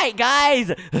 guys.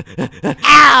 Ow.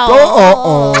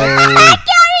 Uh-oh. Gary got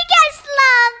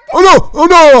slumped. Oh no! Oh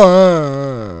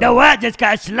no! The what just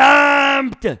got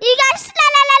slumped. You got slumped.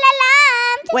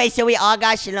 Wait, so we all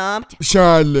got slumped?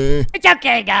 Charlie. It's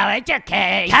okay, go. It's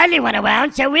okay. Kylie went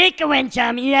around so we can win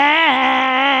some,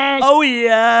 yes. Oh,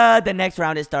 yeah. The next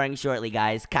round is starting shortly,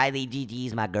 guys. Kylie,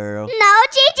 GG's my girl. No,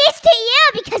 GG's to you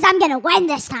because I'm gonna win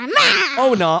this time.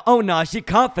 Oh, no. She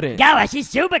confident. Go, she's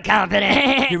super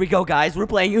confident. Here we go, guys. We're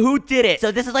playing Who Did It.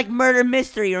 So this is like murder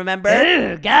mystery, remember?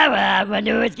 Ooh, go, I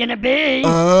wonder who it's gonna be.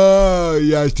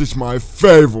 Yes, this is my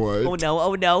favorite. Oh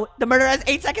no. The murderer has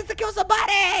 8 seconds to kill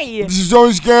somebody. This is so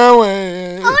scary.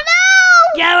 Oh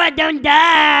no! Go, don't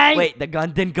die. Wait, the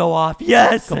gun didn't go off.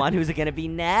 Yes. Come on, who's it gonna be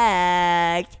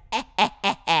next?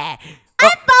 I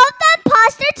vote the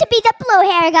imposter to be the blue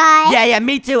hair guy. Yeah,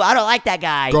 me too. I don't like that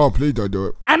guy. God, please don't do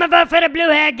it. I'm gonna vote for the blue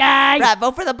hair guy. Right,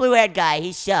 vote for the blue-haired guy.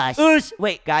 He's shush. Oosh.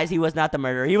 Wait, guys, he was not the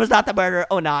murderer.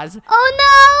 Oh, Nas.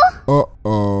 Oh no!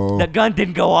 Uh-oh. The gun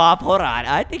didn't go off. Hold on.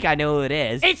 I think I know who it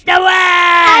is. It's the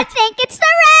I what? think it's the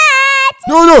rat.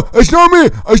 No, it's not me.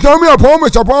 It's not me. I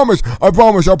promise.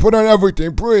 I'll put on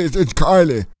everything. Please. It's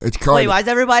Kylie. It's Kylie. Wait, why is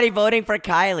everybody voting for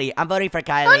Kylie? I'm voting for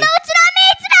Kylie. Oh no, it's not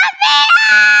me. It's not me.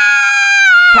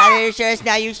 Kylie, you sure it's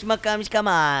not you schmuckums? Come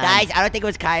on. Guys, I don't think it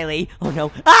was Kylie. Oh no.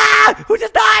 Ah! Who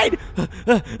just died? Go,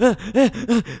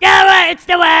 it's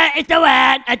the what? It's the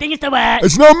what? I think it's the what?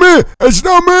 It's not me. I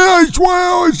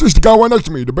swear. It's just the guy right next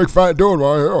to me. The big fat dude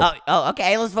right here. Oh,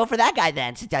 okay. Let's vote for that guy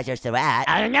then, since that's just the rat.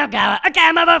 I don't know, go. Okay,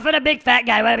 I'm gonna vote for the big fat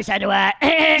guy right beside the what?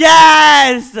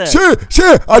 Yes!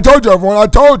 See, I told you, everyone. I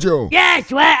told you. Yes,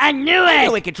 what? I knew I it.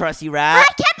 know we can trust you, I rat.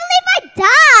 can't believe I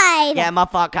died. Yeah, my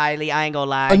fault, Kylie. I ain't gonna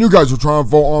lie. And you guys were trying to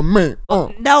vote on me.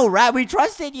 No, rat, we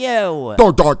trusted you.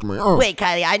 Don't talk to me. Wait,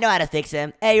 Kylie, I know how to fix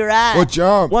him. Hey, rat. What's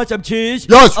up? Want some cheese?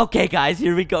 Yes. Okay, guys,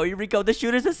 here we go. The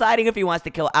shooter's deciding if he wants to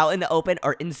kill out in the open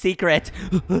or in secret.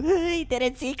 He did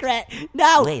it in secret.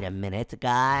 No. Wait a minute,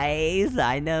 guys.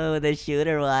 I know who the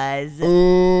shooter was.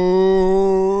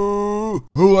 Ooh,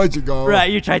 who let you go? Right,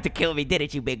 you tried to kill me,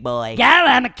 didn't you, big boy? Go,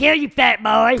 I'm gonna kill you, fat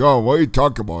boy. God, what are you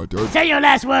talking about, dude? Say your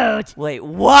last words. Wait,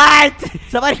 what?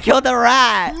 Somebody killed the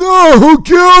rat. No, who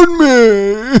killed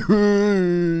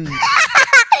me?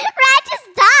 Rat just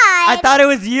died. I thought it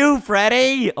was you,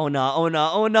 Freddy. Oh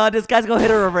no. This guy's gonna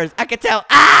hit a reverse. I can tell.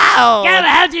 Ow! Go,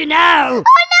 how'd you know? Oh no,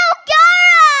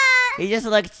 Gara! He just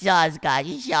looked sus, guys.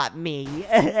 He shot me.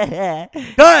 Hey!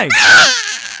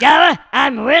 Go,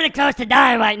 I'm really close to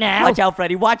dying right now. Watch out,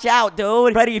 Freddy. Watch out,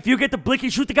 dude. Freddy, if you get the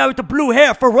blicky, shoot the guy with the blue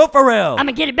hair. For real, for real. I'm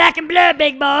gonna get it back in blood,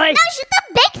 big boy. No, shoot the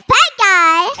big fat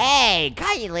guy. Hey,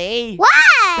 Kylie. What?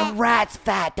 The rat's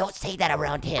fat. Don't say that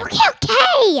around him.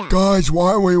 Okay. Guys,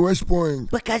 why are we whispering?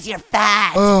 Because you're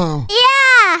fat. Oh.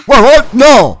 Yeah. Wait, what?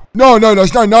 No,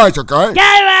 that's not nice, okay? Go,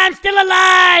 I'm still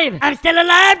alive.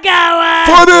 Go.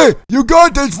 Freddy, you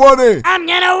got this, Freddy. I'm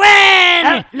gonna win.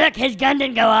 Oh, look, his gun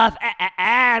didn't go off.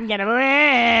 I'm gonna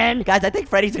win. Guys, I think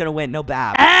Freddy's gonna win. No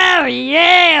bad. Oh,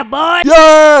 yeah, boy.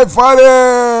 Yay,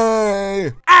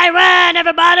 Freddy! I won,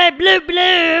 everybody. Bloop,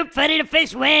 bloop. Freddy the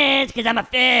fish wins because I'm a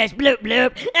fish. Bloop,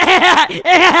 bloop. Freddy,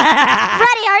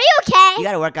 are you okay? You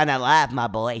gotta work on that laugh, my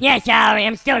boy. Yeah, sorry,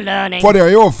 I'm still learning. Freddy, are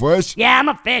you a fish? Yeah, I'm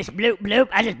a fish. Bloop, bloop.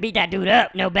 I just beat that dude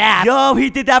up. No bad. Yo, he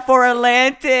did that for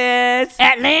Atlantis.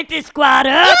 Atlantis squad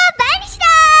up. You avenged us.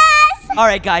 All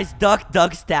right, guys.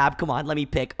 Duck, stab. Come on, let me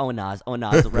pick. Oh, Nas,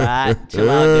 right? Chill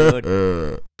out,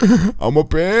 dude. I'm a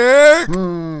pig.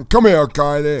 Come here,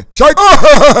 Kylie. Shake.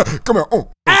 Come here.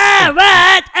 Oh. Ah,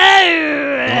 what?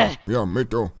 Oh. Yeah, me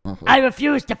too. I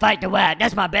refuse to fight the rat.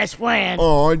 That's my best friend.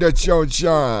 Oh, that's so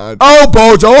sad. Oh,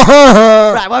 Bozo.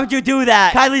 Right, why would you do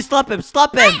that? Kylie, slap him.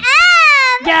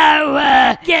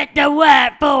 Go, get the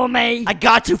work for me. I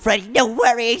got you, Freddy. No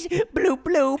worries. Bloop,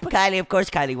 bloop. Kylie, of course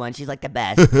Kylie won. She's like the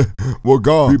best. Well,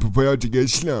 go. Be prepared to get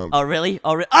slumped. Oh, really?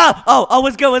 Oh,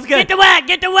 what's good? Get the work,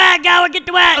 go, get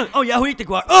the work. Oh, yeah, who eat the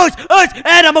guac? Us!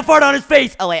 And I'm a fart on his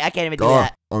face! Oh, wait, I can't even do Go.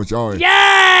 that. I'm sorry.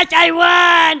 Yes, I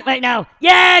won. Wait, no.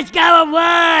 Yes, go, I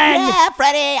won. Yeah,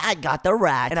 Freddy, I got the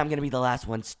rat. And I'm gonna be the last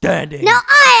one standing. No,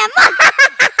 I am.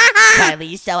 Kylie,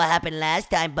 you saw what happened last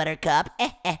time, Buttercup.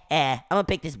 I'm gonna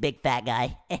pick this big fat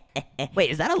guy.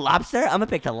 Wait, is that a lobster? I'm gonna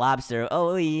pick the lobster.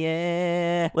 Oh,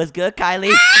 yeah. What's good,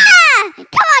 Kylie? Come on,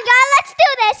 girl, let's do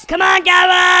this. Come on,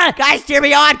 Gower. Guys, cheer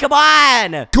me on. Come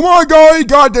on. Come on, guy, you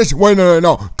got this. Wait,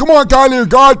 no. Come on, Kylie, you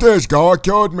got this. God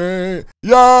killed me.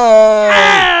 Yay!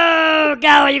 Oh,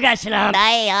 Gower, you got slumped.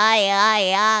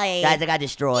 Aye. Guys, I got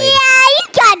destroyed. Yeah, you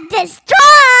got destroyed.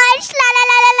 La la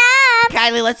la la la.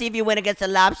 Kylie, let's see if you win against the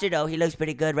lobster, though. He looks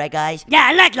pretty good, right, guys? Yeah,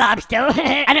 I like lobster.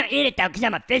 I don't eat it, though, because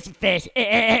I'm a fishy fish.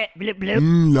 Bloop,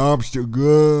 bloop. Lobster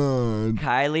good.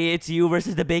 Kylie, it's you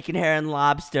versus the bacon hair and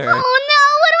lobster. Oh no, what do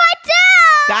I do?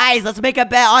 Guys, let's make a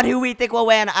bet on who we think will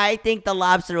win. I think the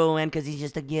lobster will win because he's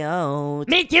just a goat.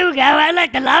 Me too, Gower. I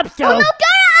like the lobster. Oh no, girl,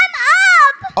 I'm up.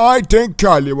 I think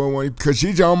Kylie will win because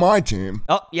she's on my team.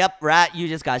 Oh, yep, rat, you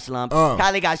just got slumped. Oh.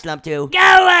 Kylie got slumped, too.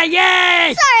 Gower,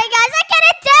 yes. Sorry, guys, I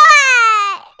couldn't do it.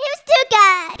 He was too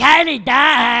good. Kylie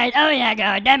died. Oh, yeah,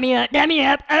 Gower. Damn me up.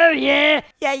 Oh, yeah.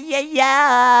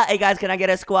 Yeah. Hey, guys, can I get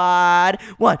a squad?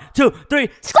 1, 2, 3.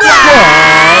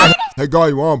 Squad! Hey, guy,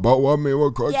 you want to boat with me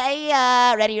real quick?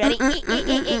 Yeah. Ready.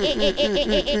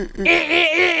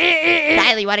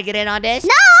 Kylie, want to get in on this?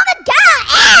 No, I'm a girl.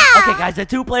 Ow. Okay, guys, the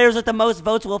 2 players with the most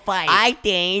votes will fight. I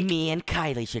think me and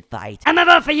Kylie should fight. I'm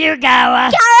gonna vote for you,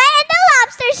 Gower. Kara and the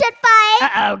lobster should fight.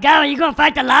 Uh-oh, Gower, you gonna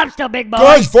fight the lobster, big boy?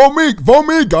 Guys, vote me,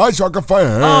 guys, so I can fight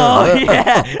her. Oh,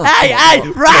 yeah. Hey,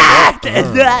 rat!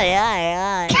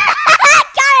 Kara,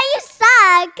 you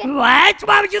suck. What?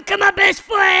 Why would you come my best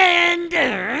friend?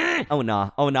 Oh,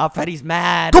 no, Freddy's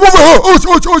mad. Come over here. I'll avenge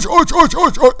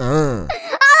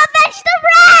the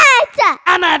rat.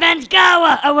 I'm gonna avenge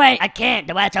Gower. Oh, wait, I can't.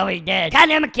 The rat's already dead. Kylie,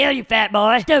 I'm gonna kill you, fat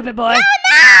boy. Stupid boy. No.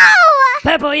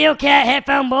 Purple eel cat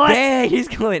headphone boy. Dang, he's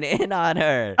going in on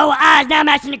her. Oh, eyes now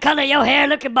matching the color of your hair.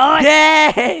 Looking boy.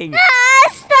 Dang!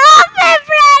 Stop it,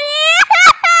 Freddy.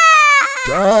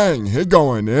 Dang, he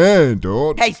going in,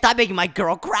 dude. Hey, stop making my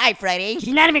girl cry, Freddy.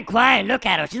 She's not even crying. Look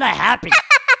at her. She's like happy.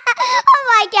 Oh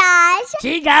my gosh.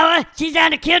 See, Gower? She's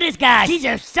trying to kill this guy. She's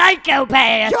a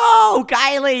psychopath. Yo,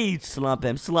 Kylie. Slump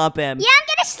him. Yeah, I'm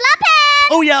gonna slap him.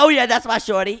 Oh, yeah, that's my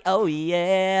shorty. Oh,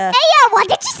 yeah. Hey, yo, what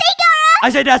did you say, Gara? I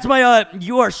said that's my,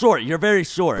 you are short. You're very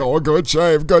short. Oh, good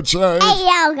save. Hey,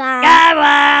 yo, Gara. Gower,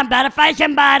 I'm about to fight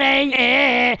somebody.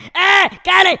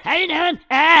 Kylie, how you doing?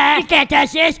 You can't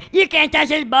touch this. You can't touch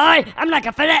this, boy. I'm like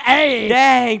a fillet.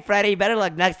 Dang, Freddy. Better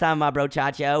luck next time, my bro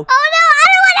Chacho. Oh, no, I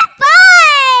don't want to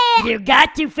fight. You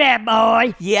got to, fat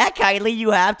boy. Yeah, Kylie, you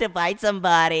have to fight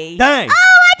somebody. Dang! Oh,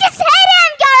 I just hit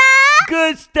him, Gara.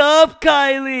 Good stuff,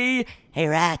 Kylie. Hey,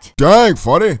 Rat. Dang,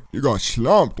 funny. You got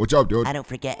slumped. What's up, dude? I don't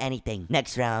forget anything.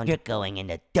 Next round, you're going in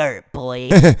the dirt, boy.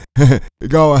 You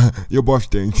go, your butt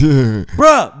stinks.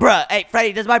 Bruh. Hey,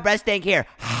 Freddy, does my breast stink here?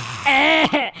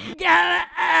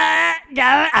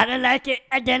 Gower, I don't like it.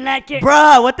 I didn't like it.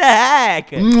 Bruh, what the heck?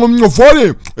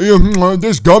 Funny.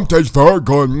 This gum tastes very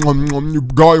good. You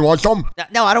guy, you want some?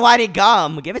 No, I don't want any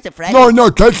gum. Give it to Freddy. No,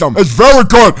 taste some. It's very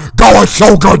good. Go, it's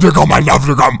so good. You got, I love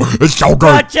the gum. It's so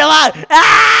good. Chill out.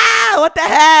 Ah! What the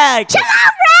heck? Chill out,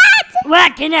 rat.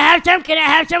 What? Can I have some? Can I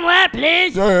have some what,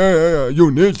 please? Yeah. You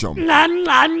need some. Nom,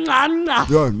 nom, nom, nom.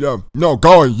 Yeah. No,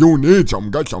 go, you need some.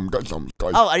 Get some. Guys.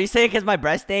 Oh, are you saying because my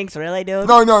breast stinks? Really, dude?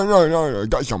 No.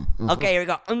 Get some. Okay, here we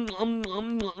go.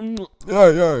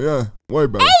 Yeah. Way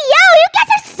better. Hey, yo, you guys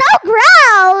are so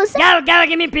gross. Gower,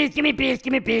 give me a piece.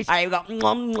 All right, here we go.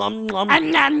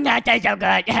 That tastes so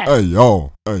good. Hey,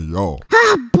 yo.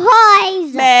 Oh,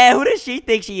 boys. Man, who does she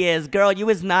think she is? Girl, you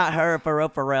is not her, for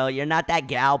real. You're not that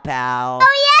gal, pal. Oh,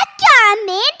 yeah, Gara,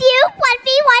 me and you,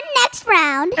 1v1 next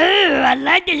round. Ooh, I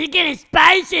like this. It's getting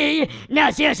spicy. No,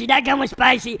 seriously, that gun was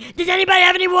spicy. Does anybody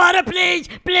have any water, please?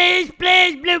 Please,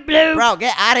 blue. Bro,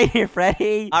 get out of here,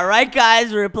 Freddy. All right,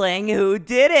 guys, we're playing Who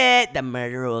Did It? The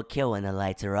murderer will kill when the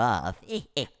lights are off.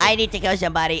 I need to kill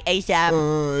somebody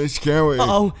ASAP. It's scary.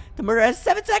 Uh-oh, the murderer has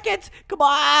 7 seconds. Come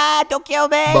on, don't kill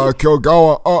me. But kill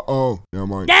Gower. Uh-oh. Never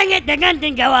mind. Dang it, the gun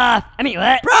didn't go off. I mean,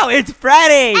 what? Bro, it's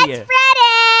Freddy. It's Freddy.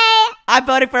 I'm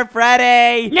voting for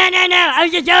Freddy. No. I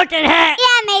was just joking. Yeah,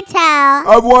 me too.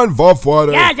 Everyone vote for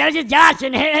it. Guys, I was just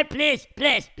joshing. Please,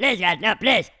 guys. No,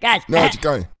 please. Guys. No, it's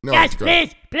okay. Guys,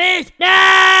 please.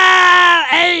 No!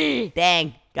 Hey!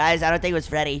 Dang, Guys, I don't think it was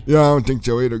Freddy. Yeah, I don't think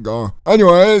so either, Gar.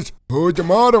 Anyways, who's the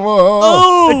murderer?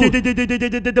 Oh!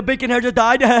 The bacon hair just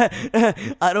died.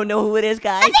 I don't know who it is,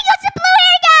 guys. I think it's the blue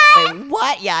hair guy. Wait,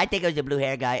 what? Yeah, I think it was the blue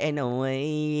hair guy. Ain't no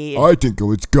way. I think it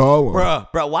was Gar.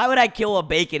 Bro, why would I kill a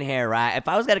bacon hair, right? If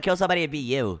I was gonna kill somebody, it'd be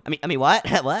you. I mean, what?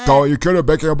 What? Gar, you killed a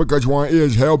bacon hair because you want to eat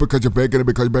his hair because of bacon and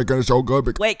because bacon is so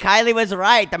good. Wait, Kylie was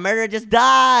right. The murderer just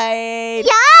died.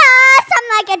 Yes, I'm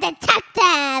like a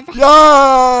detective.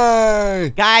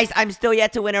 Yay! Guys, I'm still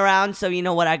yet to win a round, so you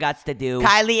know what I got to do.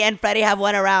 Kylie and Freddy have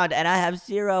won a round, and I have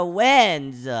 0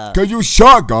 wins. Cause you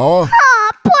suck, Gar. Aw,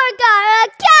 poor guy.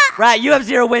 Right, you have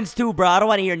 0 wins too, bro. I don't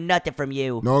want to hear nothing from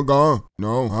you. No, Gar.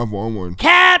 No, I've won one.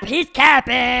 Cap, he's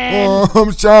capping. Oh,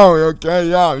 I'm sorry, okay?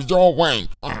 Yeah, it's all win.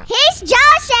 He's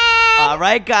Joshing. All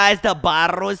right, guys, the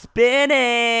bottle is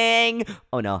spinning.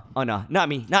 Oh, no. Oh, no. Not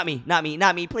me. Not me. Not me.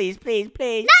 Not me. Please, please,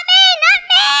 please. Not me.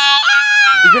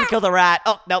 He's gonna kill the rat.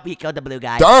 Oh, nope, he killed the blue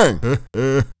guy. Dang.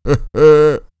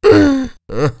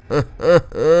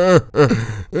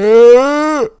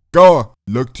 Gar,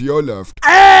 look to your left.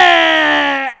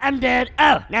 I'm dead.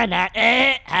 Oh, no, not.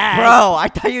 Hi. Bro, I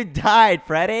thought you died,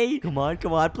 Freddy. Come on,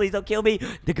 please don't kill me.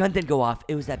 The gun didn't go off.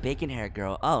 It was that bacon hair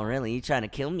girl. Oh, really? You trying to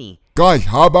kill me? Guys,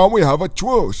 how about we have a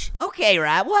truce? Okay,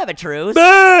 Rat, we'll have a truce.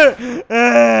 So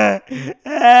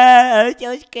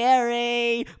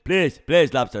scary. Please,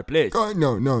 Lobster, please. God,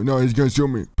 no, he's gonna shoot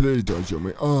me. Please don't shoot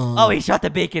me. Oh, he shot the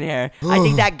bacon hair. I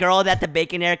think that girl that the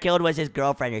bacon hair killed was his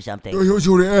girlfriend or something. He was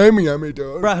shooting aiming at me,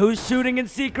 dude. Bro, who's shooting in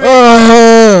secret?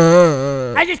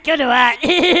 I just killed a rat.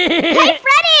 Hey, Freddy,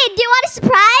 do you want a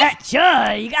surprise? Sure,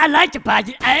 I like the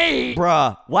party. Hey.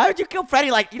 Bruh, why would you kill Freddy?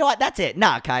 Like, you know what? That's it.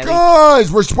 Nah, Kylie.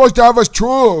 Guys, we're supposed to have a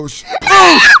truce.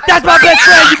 That's my best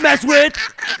friend you mess with.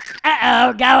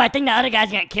 Uh-oh, go. I think the other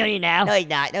guy's gonna kill you now. No, he's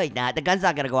not. No, he's not. The gun's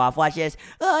not gonna go off. Watch this.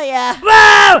 Oh, yeah.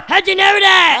 Whoa! How'd you know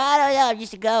that? I don't know. I'm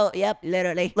used to go. Yep,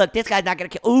 literally. Look, this guy's not gonna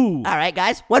kill. Ooh. All right,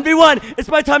 guys. 1v1. It's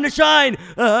my time to shine.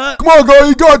 Come on, guy,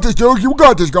 you got this, dude. You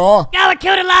got this, guy. Go and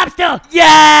kill the lobster.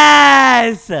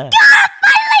 Yes! Finally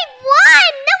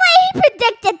won. No way he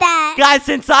predicted that. Guys,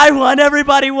 since I won,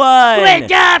 everybody won. Great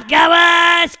job,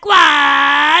 Goa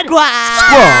Squad.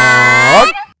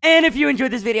 Squad. And if you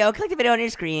enjoyed this video, click the video on your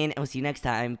screen, and we'll see you next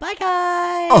time. Bye,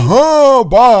 guys. Bye.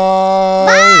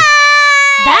 Bye.